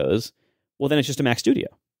neither of those, well, then it's just a Mac Studio.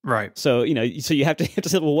 Right. So you have to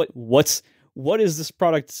say, well, what is this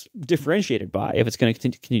product differentiated by if it's going to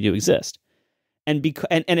continue to exist? And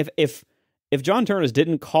if John Ternus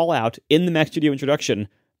didn't call out in the Mac Studio introduction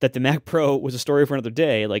that the Mac Pro was a story for another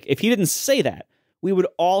day, like, if he didn't say that, we would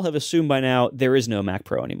all have assumed by now there is no Mac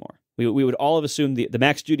Pro anymore. We would all have assumed the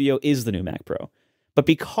Mac Studio is the new Mac Pro. But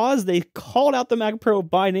because they called out the Mac Pro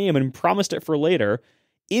by name and promised it for later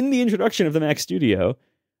in the introduction of the Mac Studio,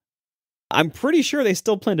 I'm pretty sure they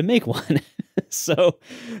still plan to make one. so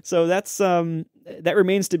that's that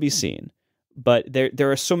remains to be seen. But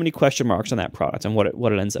there are so many question marks on that product and what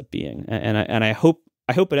it ends up being. And I hope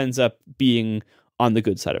it ends up being on the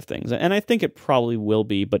good side of things. And I think it probably will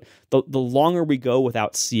be, but the longer we go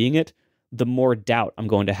without seeing it, the more doubt I'm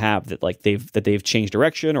going to have that they've changed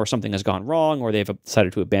direction, or something has gone wrong, or they've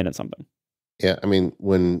decided to abandon something. Yeah, I mean,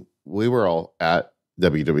 when we were all at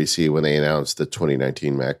WWDC when they announced the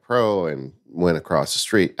 2019 Mac Pro and went across the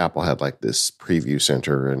street, Apple had like this preview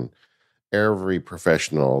center, and every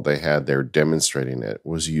professional they had there demonstrating it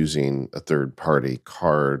was using a third-party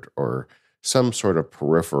card or some sort of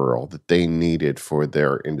peripheral that they needed for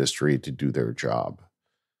their industry to do their job.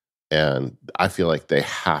 And I feel like they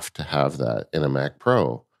have to have that in a Mac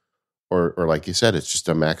Pro. Or like you said, it's just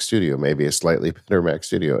a Mac Studio, maybe a slightly better Mac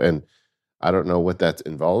Studio. And I don't know what that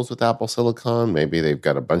involves with Apple Silicon. Maybe they've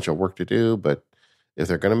got a bunch of work to do, but if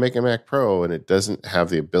they're going to make a Mac Pro and it doesn't have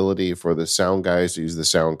the ability for the sound guys to use the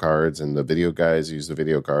sound cards and the video guys to use the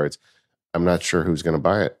video cards, I'm not sure who's going to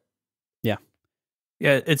buy it.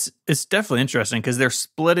 Yeah, it's definitely interesting because they're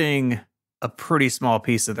splitting a pretty small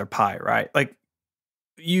piece of their pie, right? Like,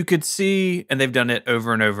 you could see, and they've done it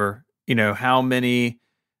over and over, how many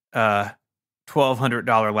 12 $1,200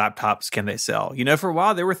 laptops can they sell? For a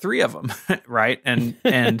while there were 3 of them, right? And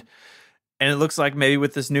it looks like maybe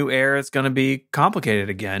with this new era, it's going to be complicated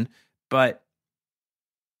again. But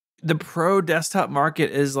the pro desktop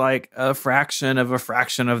market is like a fraction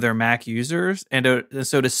of their Mac users. And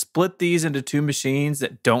so to split these into 2 machines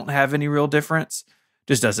that don't have any real difference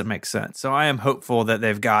just doesn't make sense. So I am hopeful that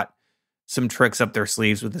they've got some tricks up their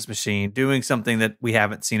sleeves with this machine, doing something that we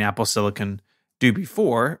haven't seen Apple Silicon do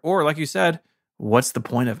before. Or like you said, what's the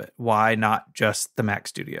point of it? Why not just the Mac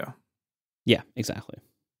Studio? Yeah, exactly.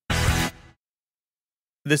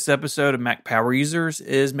 This episode of Mac Power Users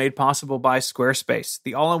is made possible by Squarespace,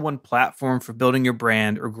 the all-in-one platform for building your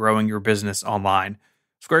brand or growing your business online.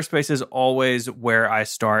 Squarespace is always where I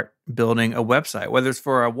start building a website, whether it's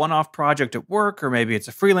for a one-off project at work, or maybe it's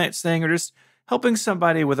a freelance thing, or just helping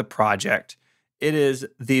somebody with a project. It is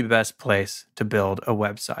the best place to build a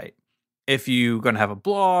website. If you're going to have a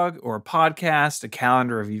blog or a podcast, a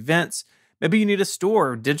calendar of events, maybe you need a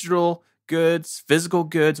store, digital goods, physical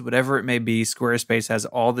goods, whatever it may be, Squarespace has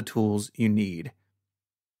all the tools you need.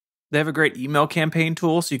 They have a great email campaign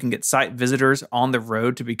tool so you can get site visitors on the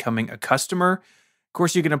road to becoming a customer. Of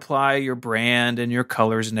course, you can apply your brand and your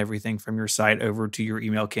colors and everything from your site over to your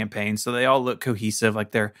email campaign so they all look cohesive,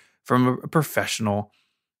 like they're from a professional.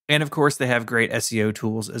 And of course, they have great SEO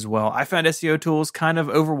tools as well. I found SEO tools kind of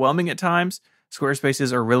overwhelming at times.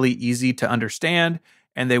 Squarespaces are really easy to understand,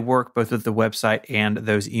 and they work both with the website and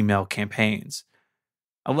those email campaigns.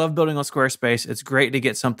 I love building on Squarespace. It's great to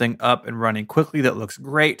get something up and running quickly that looks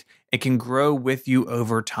great. It can grow with you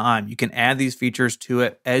over time. You can add these features to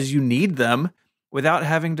it as you need them without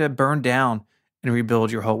having to burn down and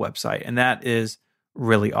rebuild your whole website. And that is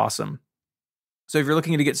really awesome. So if you're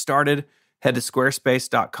looking to get started, head to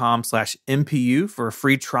squarespace.com/MPU for a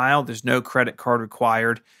free trial. There's no credit card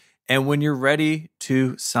required. And when you're ready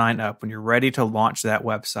to sign up, when you're ready to launch that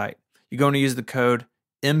website, you're going to use the code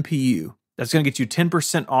MPU. That's going to get you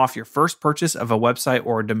 10% off your first purchase of a website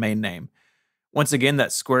or a domain name. Once again,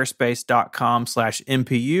 that's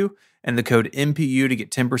squarespace.com/MPU and the code MPU to get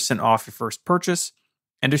 10% off your first purchase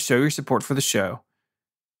and to show your support for the show.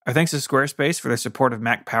 Our thanks to Squarespace for their support of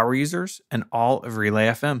Mac Power Users and all of Relay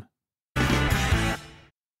FM.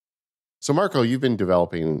 So, Marco, you've been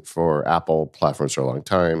developing for Apple platforms for a long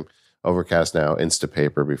time. Overcast now,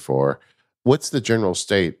 Instapaper before. What's the general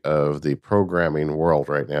state of the programming world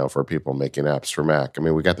right now for people making apps for Mac? I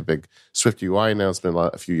mean, we got the big Swift UI announcement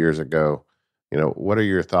a few years ago. What are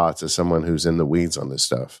your thoughts as someone who's in the weeds on this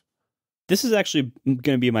stuff? This is actually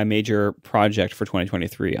going to be my major project for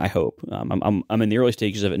 2023, I hope. I'm in the early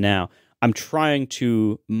stages of it now. I'm trying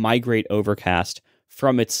to migrate Overcast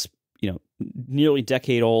from its nearly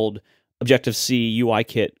decade-old Objective-C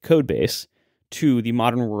UIKit codebase to the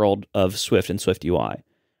modern world of Swift and Swift UI.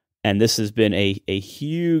 And this has been a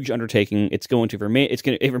huge undertaking. It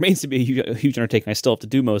remains to be a huge undertaking I still have to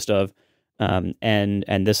do most of.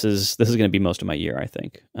 And this is going to be most of my year, I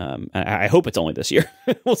think. I hope it's only this year.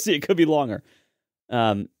 We'll see. It could be longer.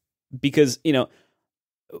 Because,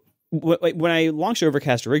 when I launched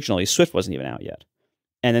Overcast originally, Swift wasn't even out yet.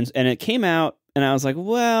 And it came out, and I was like,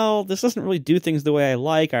 well, this doesn't really do things the way I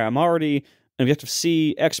like. I'm already an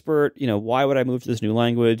Objective-C expert. Why would I move to this new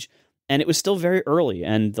language? And it was still very early,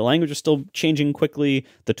 and the language was still changing quickly.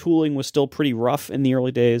 The tooling was still pretty rough in the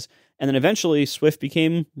early days. And then eventually Swift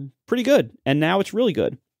became pretty good, and now it's really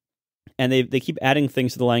good. And they keep adding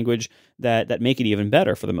things to the language that make it even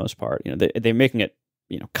better for the most part. They're making it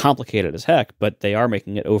complicated as heck, but they are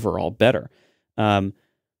making it overall better.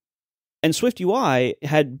 And Swift UI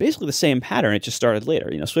had basically the same pattern. It just started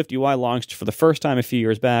later. Swift UI launched for the first time a few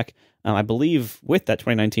years back. I believe with that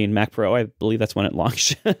 2019 Mac Pro, I believe that's when it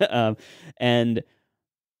launched. And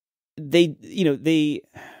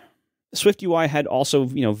Swift UI had also,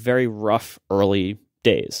 very rough early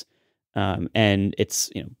days. And it's,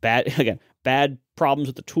 bad problems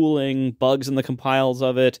with the tooling, bugs in the compiles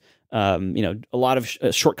of it, a lot of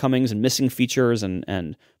shortcomings and missing features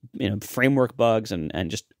and framework bugs and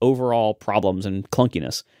just overall problems and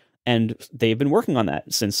clunkiness. And they've been working on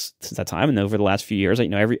that since that time. And over the last few years,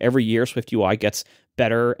 every year Swift UI gets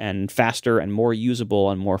better and faster and more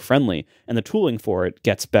usable and more friendly. And the tooling for it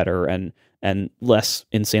gets better and less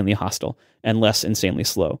insanely hostile and less insanely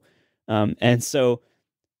slow. And so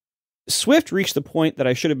Swift reached the point that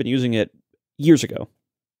I should have been using it years ago.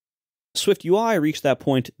 Swift UI reached that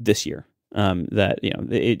point this year.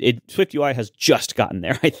 Swift UI has just gotten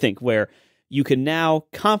there, I think, where you can now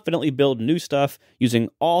confidently build new stuff using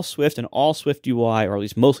all Swift and all Swift UI, or at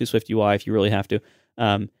least mostly Swift UI if you really have to.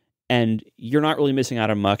 And you're not really missing out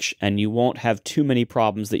on much, and you won't have too many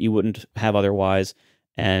problems that you wouldn't have otherwise.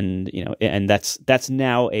 and and that's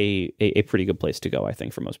now a pretty good place to go, I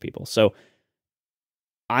think, for most people. So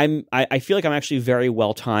I feel like I'm actually very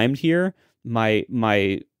well timed here. My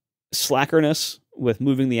slackerness with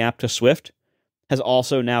moving the app to Swift has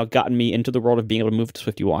also now gotten me into the world of being able to move to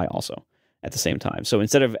Swift UI also at the same time. So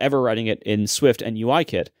instead of ever writing it in Swift and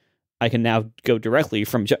UIKit, I can now go directly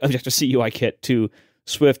from Objective-C UIKit to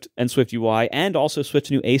Swift and Swift UI, and also Swift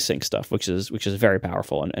new async stuff, which is very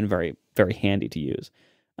powerful and very, very handy to use.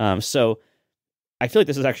 So I feel like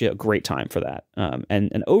this is actually a great time for that.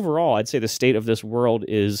 And overall, I'd say the state of this world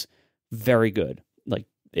is very good. Like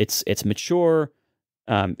it's mature.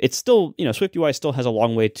 It's still, Swift UI still has a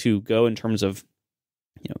long way to go in terms of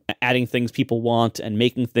adding things people want and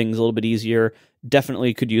making things a little bit easier.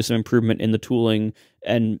 Definitely could use some improvement in the tooling,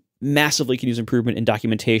 and massively can use improvement in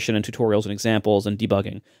documentation and tutorials and examples and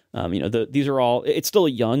debugging. These are all. It's still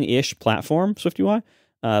a young-ish platform, Swift UI,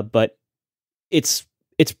 but it's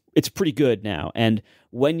pretty good now. And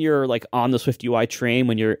when you're like on the Swift UI train,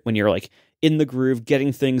 when you're like in the groove,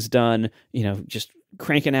 getting things done, just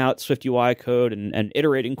cranking out Swift UI code and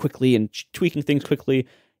iterating quickly and tweaking things quickly,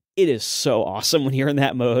 it is so awesome when you're in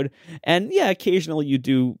that mode. And yeah, occasionally you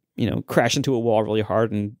do, crash into a wall really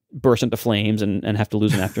hard and burst into flames and have to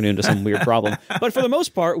lose an afternoon to some weird problem. But for the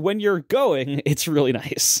most part, when you're going, it's really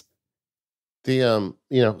nice.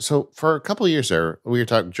 So for a couple of years there, we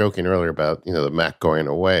were joking earlier about, the Mac going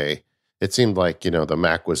away. It seemed like, the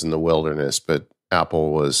Mac was in the wilderness, but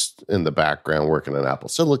Apple was in the background working on Apple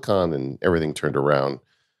Silicon, and everything turned around.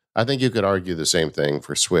 I think you could argue the same thing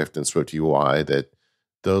for Swift and Swift UI, that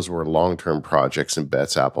those were long-term projects and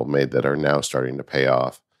bets Apple made that are now starting to pay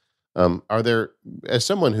off. Are there, as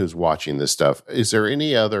someone who's watching this stuff, is there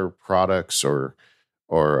any other products or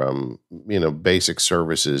basic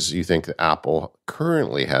services you think that Apple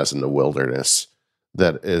currently has in the wilderness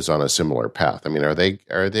that is on a similar path? I mean, are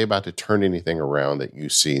they about to turn anything around that you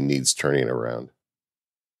see needs turning around?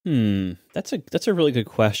 That's a really good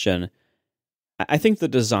question. I think the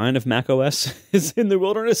design of macOS is in the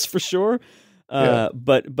wilderness for sure.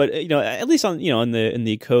 But at least on in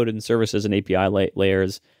the code and services and API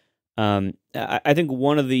layers, I think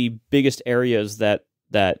one of the biggest areas that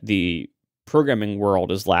the programming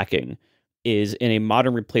world is lacking is in a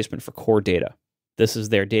modern replacement for core data. This is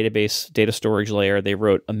their database data storage layer they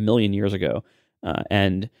wrote 1 million years ago,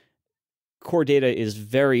 and core data is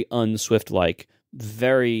very un-Swift-like,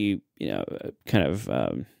 very kind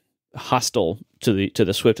of hostile to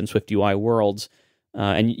the Swift and Swift UI worlds.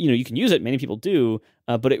 And you can use it. Many people do,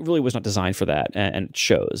 but it really was not designed for that, and it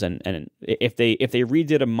shows. And if they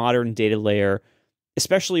redid a modern data layer,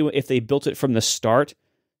 especially if they built it from the start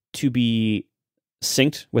to be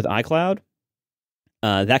synced with iCloud,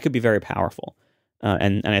 that could be very powerful.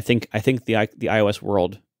 And I think the iOS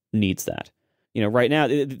world needs that. Right now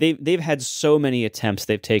they've had so many attempts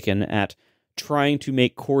they've taken at trying to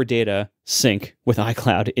make core data sync with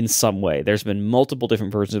iCloud in some way. There's been multiple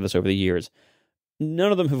different versions of this over the years.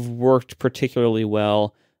 None of them have worked particularly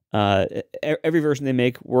well. Every version they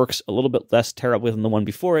make works a little bit less terribly than the one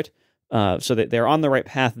before it, so that they're on the right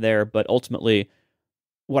path there. But ultimately,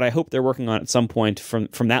 what I hope they're working on at some point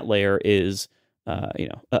from that layer is,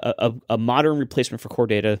 a modern replacement for core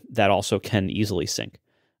data that also can easily sync.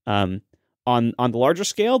 On the larger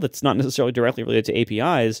scale, that's not necessarily directly related to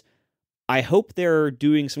APIs. I hope they're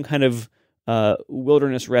doing some kind of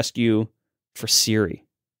wilderness rescue for Siri.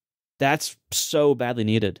 That's so badly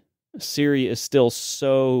needed. Siri is still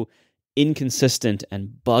so inconsistent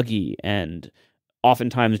and buggy and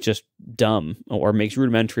oftentimes just dumb or makes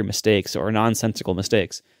rudimentary mistakes or nonsensical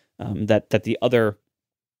mistakes that the other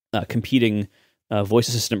competing voice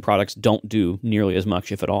assistant products don't do nearly as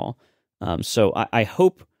much, if at all. So I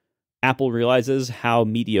hope Apple realizes how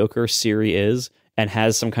mediocre Siri is and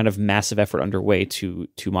has some kind of massive effort underway to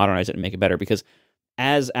modernize it and make it better, because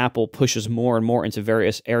as Apple pushes more and more into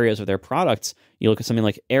various areas of their products, you look at something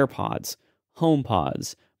like AirPods,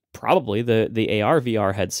 HomePods, probably the AR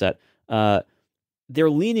VR headset, they're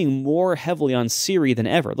leaning more heavily on Siri than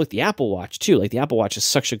ever. Look, the Apple Watch too. Like, the Apple Watch is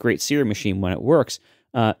such a great Siri machine when it works.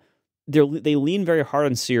 They lean very hard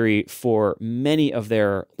on Siri for many of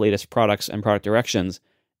their latest products and product directions,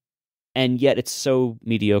 and yet it's so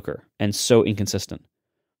mediocre and so inconsistent,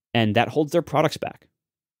 and that holds their products back.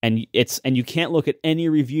 And you can't look at any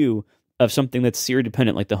review of something that's Siri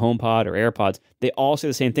dependent, like the HomePod or AirPods. They all say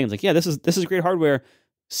the same thing. It's like, yeah, this is great hardware.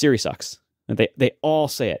 Siri sucks. And they all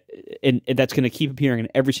say it, and that's going to keep appearing in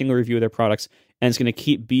every single review of their products, and it's going to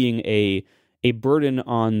keep being a burden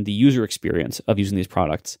on the user experience of using these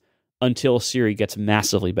products until Siri gets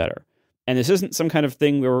massively better. And this isn't some kind of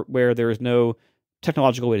thing where there is no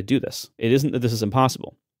technological way to do this. It isn't that this is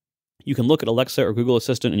impossible. You can look at Alexa or Google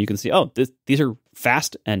Assistant and you can see, these are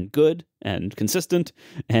fast and good and consistent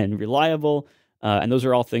and reliable. And those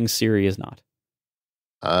are all things Siri is not.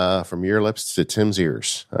 From your lips to Tim's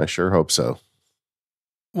ears. I sure hope so.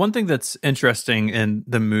 One thing that's interesting in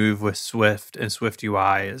the move with Swift and Swift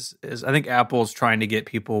UI is I think Apple's trying to get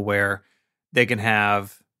people where they can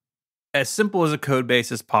have as simple as a code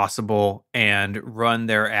base as possible and run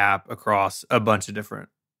their app across a bunch of different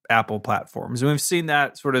Apple platforms. And we've seen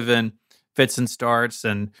that sort of in fits and starts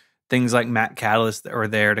and things like Mac Catalyst that are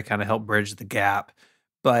there to kind of help bridge the gap.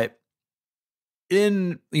 But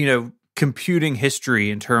in, computing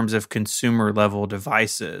history in terms of consumer level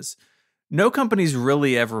devices, no company's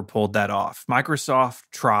really ever pulled that off. Microsoft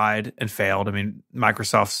tried and failed. I mean,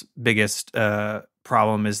 Microsoft's biggest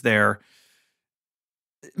problem is their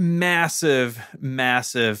massive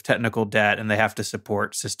technical debt, and they have to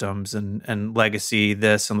support systems and legacy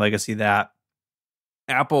this and legacy that.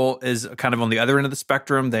 Apple is kind of on the other end of the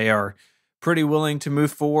spectrum. They are pretty willing to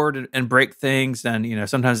move forward and break things, and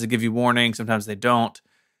sometimes they give you warning, sometimes they don't.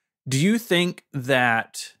 Do you think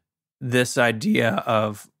that this idea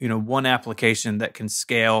of one application that can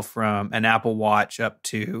scale from an Apple Watch up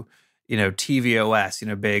to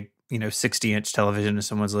tvOS, big 60-inch television in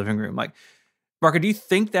someone's living room, like, Marco, do you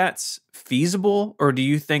think that's feasible, or do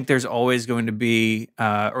you think there's always going to be,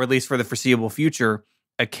 or at least for the foreseeable future,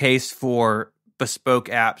 a case for bespoke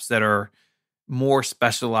apps that are more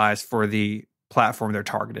specialized for the platform they're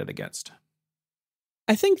targeted against?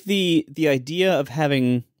 I think the idea of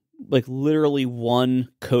having like literally one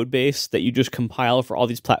code base that you just compile for all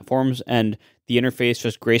these platforms and the interface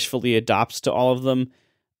just gracefully adopts to all of them,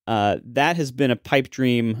 that has been a pipe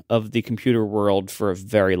dream of the computer world for a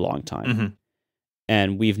very long time. Mm-hmm.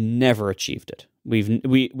 And we've never achieved it.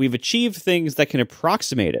 We've achieved things that can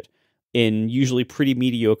approximate it in usually pretty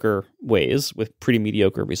mediocre ways with pretty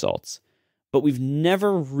mediocre results. But we've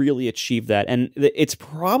never really achieved that. And it's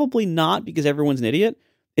probably not because everyone's an idiot.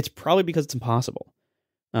 It's probably because it's impossible.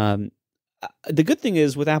 The good thing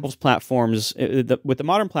is with Apple's platforms, with the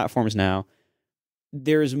modern platforms now,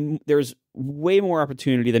 there's way more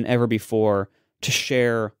opportunity than ever before to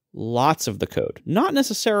share lots of the code. Not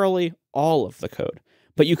necessarily all of the code,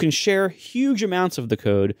 but you can share huge amounts of the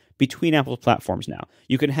code between Apple's platforms now.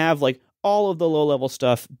 You can have like all of the low-level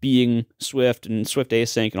stuff being Swift and Swift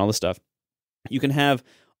Async and all this stuff. You can have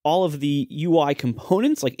all of the UI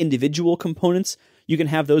components, like individual components. You can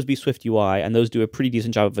have those be Swift UI, and those do a pretty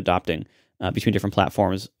decent job of adopting between different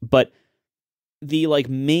platforms. But the like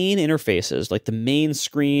main interfaces, like the main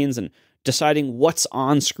screens and deciding what's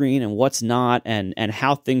on screen and what's not, and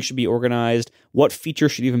how things should be organized, what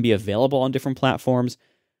features should even be available on different platforms.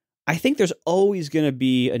 I think there's always going to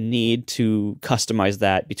be a need to customize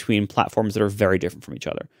that between platforms that are very different from each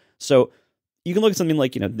other. So you can look at something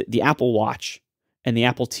like, the Apple Watch and the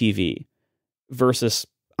Apple TV versus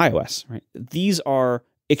iOS, right? These are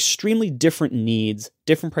extremely different needs,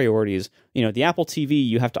 different priorities. The Apple TV,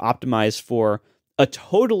 you have to optimize for a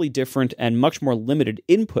totally different and much more limited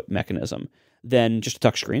input mechanism than just a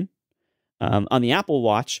touchscreen. On the Apple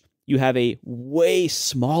Watch, you have a way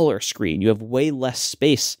smaller screen. You have way less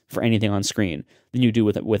space for anything on screen than you do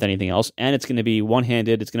with anything else. And it's going to be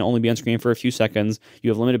one-handed. It's going to only be on screen for a few seconds.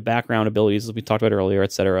 You have limited background abilities, as we talked about earlier,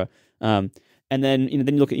 et cetera. And then,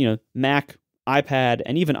 then you look at, Mac, iPad,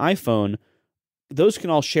 and even iPhone. Those can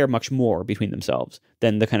all share much more between themselves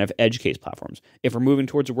than the kind of edge case platforms. If we're moving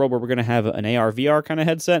towards a world where we're going to have an AR, VR kind of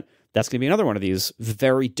headset, that's going to be another one of these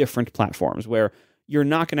very different platforms where you're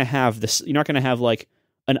not going to have this. You're not going to have like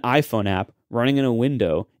an iPhone app running in a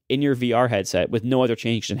window in your VR headset with no other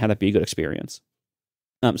change and have that be a good experience.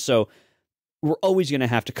 So we're always going to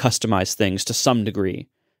have to customize things to some degree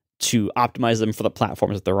to optimize them for the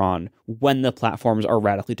platforms that they're on when the platforms are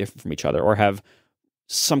radically different from each other or have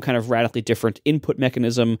some kind of radically different input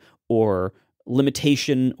mechanism or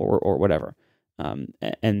limitation or whatever.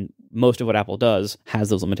 And most of what Apple does has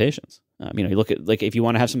those limitations. You look at, like, if you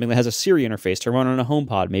want to have something that has a Siri interface to run on a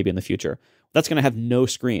HomePod maybe in the future, that's going to have no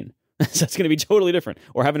screen. So that's going to be totally different.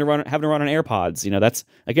 Or having to run on AirPods,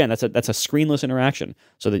 that's a screenless interaction.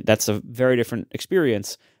 So that's a very different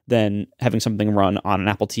experience than having something run on an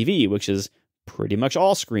Apple TV, which is pretty much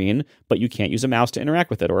all screen, but you can't use a mouse to interact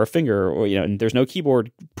with it or a finger, or and there's no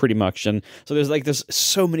keyboard pretty much. And so there's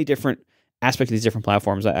so many different aspects of these different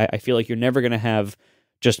platforms. I feel like you're never going to have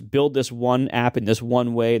just build this one app in this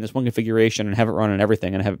one way in this one configuration and have it run on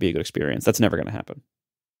everything and have it be a good experience. That's never going to happen.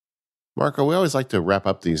 Marco, we always like to wrap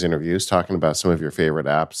up these interviews talking about some of your favorite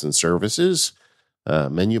apps and services,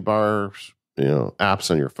 menu bars,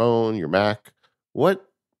 apps on your phone, your Mac. What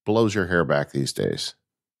blows your hair back these days?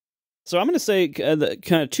 So I'm going to say the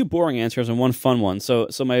kind of two boring answers and one fun one. So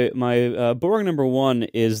my boring number one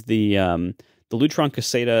is the Lutron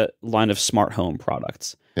Caseta line of smart home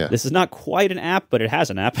products. Yeah. This is not quite an app, but it has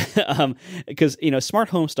an app because smart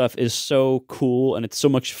home stuff is so cool and it's so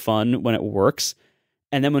much fun when it works,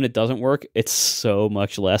 and then when it doesn't work, it's so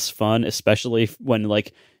much less fun. Especially when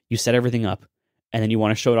like you set everything up and then you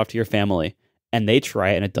want to show it off to your family, and they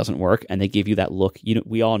try it and it doesn't work, and they give you that look.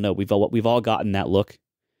 We all know we've all gotten that look.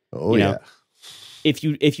 Oh yeah. If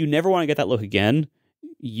you never want to get that look again,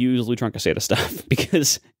 use Lutron Caseta stuff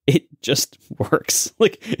because it just works.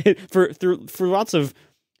 Like for lots of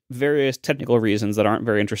various technical reasons that aren't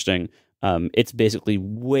very interesting, it's basically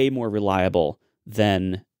way more reliable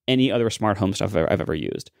than any other smart home stuff I've ever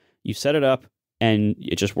used. You set it up and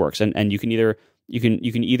it just works, and you can either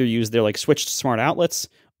use their like switched smart outlets,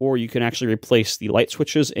 or you can actually replace the light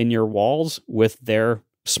switches in your walls with their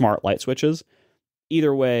smart light switches.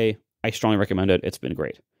 Either way, I strongly recommend it. It's been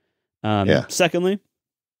great. Secondly,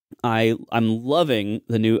 I'm loving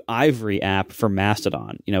the new Ivory app for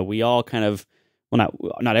Mastodon. We all kind of, well,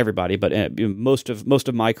 not everybody, but most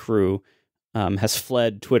of my crew has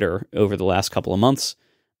fled Twitter over the last couple of months,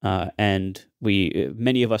 and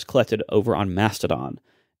many of us collected over on Mastodon.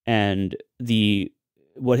 And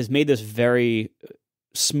what has made this very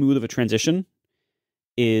smooth of a transition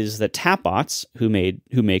is that Tapbots, who made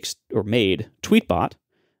Tweetbot,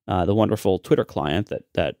 the wonderful Twitter client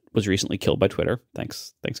that was recently killed by Twitter.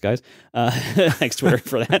 Thanks guys. Thanks Twitter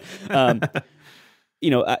for that.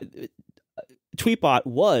 Tweetbot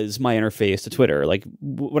was my interface to Twitter. Like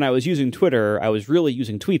when I was using Twitter, I was really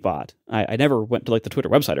using Tweetbot. I never went to like the Twitter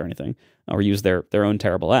website or anything, or used their own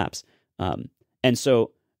terrible apps. And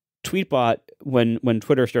so Tweetbot, when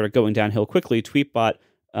Twitter started going downhill quickly, Tweetbot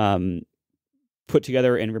put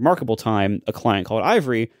together in remarkable time a client called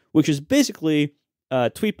Ivory, which is basically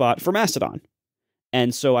Tweetbot for Mastodon.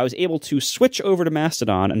 And so I was able to switch over to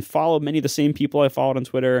Mastodon and follow many of the same people I followed on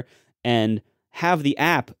Twitter, and have the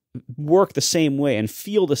app work the same way and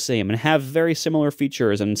feel the same and have very similar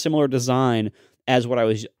features and similar design as what I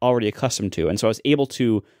was already accustomed to. And so I was able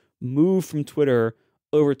to move from Twitter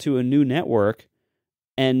over to a new network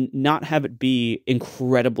and not have it be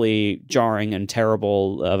incredibly jarring and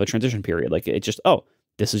terrible of a transition period. Like it just,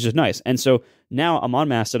 this is just nice. And so now I'm on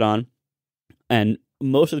Mastodon, and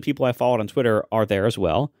most of the people I followed on Twitter are there as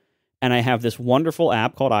well. And I have this wonderful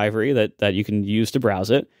app called Ivory that you can use to browse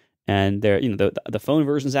it. And there, the phone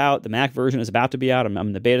version's out, the Mac version is about to be out. I'm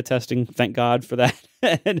in the beta testing, thank God for that.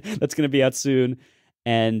 And that's going to be out soon.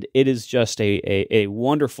 And it is just a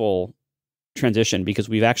wonderful transition, because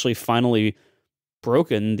we've actually finally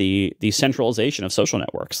broken the centralization of social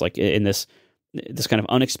networks, like in this kind of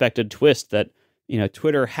unexpected twist that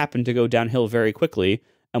Twitter happened to go downhill very quickly,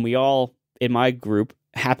 and we all in my group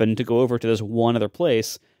happened to go over to this one other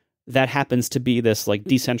place that happens to be this like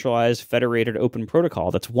decentralized, federated, open protocol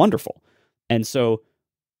that's wonderful. And so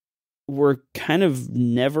we're kind of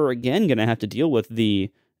never again going to have to deal with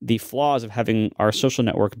the flaws of having our social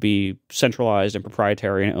network be centralized and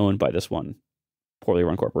proprietary and owned by this one poorly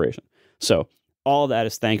run corporation. So all of that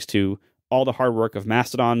is thanks to all the hard work of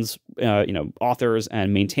Mastodon's authors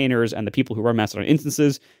and maintainers and the people who run Mastodon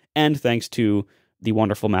instances, and thanks to the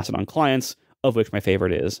wonderful Mastodon clients, of which my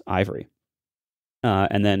favorite is Ivory.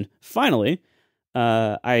 And then finally,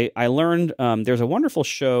 I learned there's a wonderful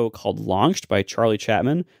show called Launched by Charlie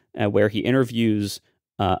Chapman, where he interviews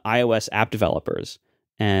iOS app developers.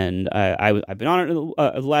 And I've been on it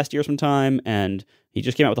the last year sometime, and he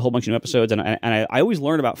just came out with a whole bunch of new episodes. And I always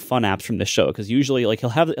learn about fun apps from this show, because usually like he'll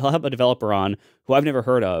have a developer on who I've never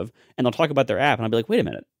heard of, and they'll talk about their app, and I'll be like, wait a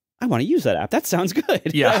minute, I want to use that app. That sounds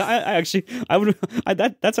good. Yeah,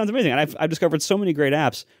 that sounds amazing. And I've discovered so many great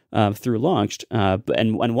apps through Launched,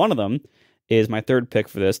 and one of them is my third pick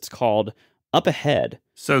for this. It's called Up Ahead.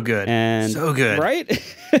 So good, and so good,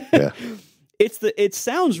 right? Yeah. It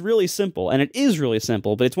sounds really simple, and it is really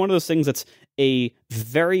simple, but it's one of those things that's a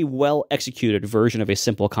very well executed version of a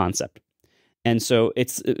simple concept. And so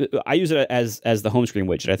I use it as the home screen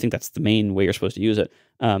widget. I think that's the main way you're supposed to use it,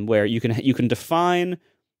 where you can define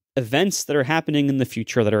events that are happening in the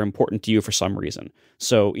future that are important to you for some reason.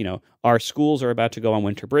 So, our schools are about to go on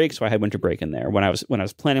winter break, so I had winter break in there. When I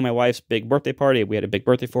was planning my wife's big birthday party, we had a big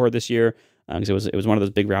birthday for her this year, because it was one of those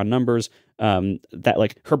big round numbers, that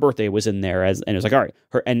like her birthday was in there, and it was like, all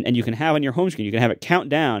right, and you can have on your home screen, you can have it count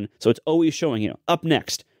down, so it's always showing, up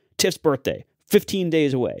next, Tiff's birthday, 15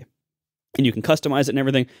 days away, and you can customize it and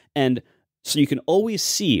everything, and so you can always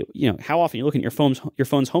see, how often you look at your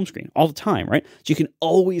phone's home screen all the time, right? So you can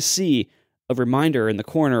always see a reminder in the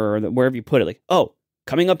corner or wherever you put it, like, oh,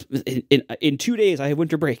 coming up in 2 days, I have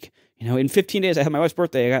winter break. In 15 days, I have my wife's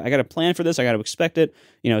birthday. I got to plan for this. I got to expect it.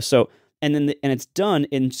 So and it's done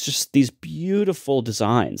in just these beautiful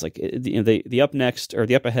designs. Like the up next or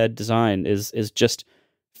the up ahead design is just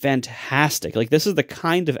fantastic. Like this is the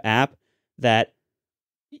kind of app that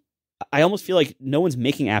I almost feel like no one's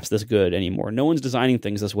making apps this good anymore. No one's designing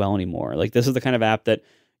things this well anymore. Like this is the kind of app that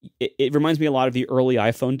it reminds me a lot of the early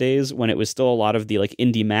iPhone days when it was still a lot of the like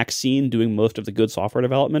indie Mac scene doing most of the good software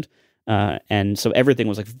development. And so everything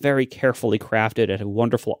was like very carefully crafted. It had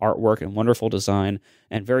wonderful artwork and wonderful design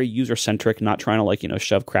and very user centric, not trying to like,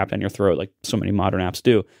 shove crap down your throat like so many modern apps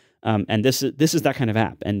do. And this is that kind of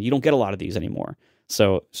app, and you don't get a lot of these anymore.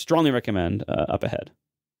 So strongly recommend Up Ahead.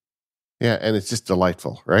 Yeah, and it's just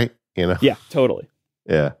delightful, right? Yeah, totally.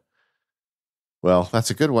 Yeah. Well, that's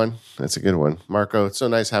a good one. That's a good one. Marco, it's so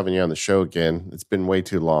nice having you on the show again. It's been way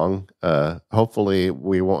too long. Hopefully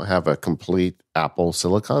we won't have a complete Apple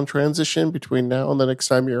Silicon transition between now and the next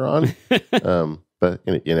time you're on. But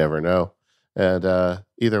you never know. And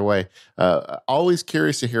either way, always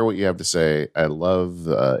curious to hear what you have to say. I love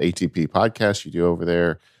the ATP podcast you do over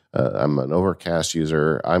there. I'm an Overcast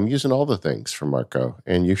user. I'm using all the things from Marco,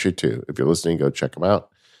 and you should too. If you're listening, go check them out.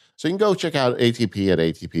 So you can go check out ATP at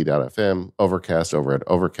atp.fm, Overcast over at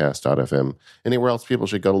overcast.fm. Anywhere else people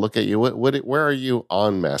should go to look at you? Where are you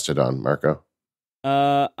on Mastodon, Marco?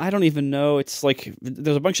 I don't even know. It's like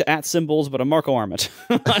there's a bunch of @ symbols, but I'm Marco Arment.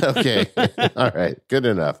 Okay. All right. Good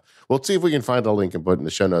enough. We'll see if we can find a link and put it in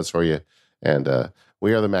the show notes for you. And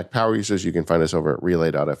we are the Mac Power Users. You can find us over at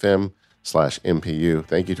relay.fm/MPU.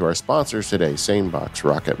 Thank you to our sponsors today, Sanebox,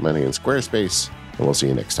 Rocket Money, and Squarespace. And we'll see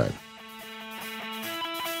you next time.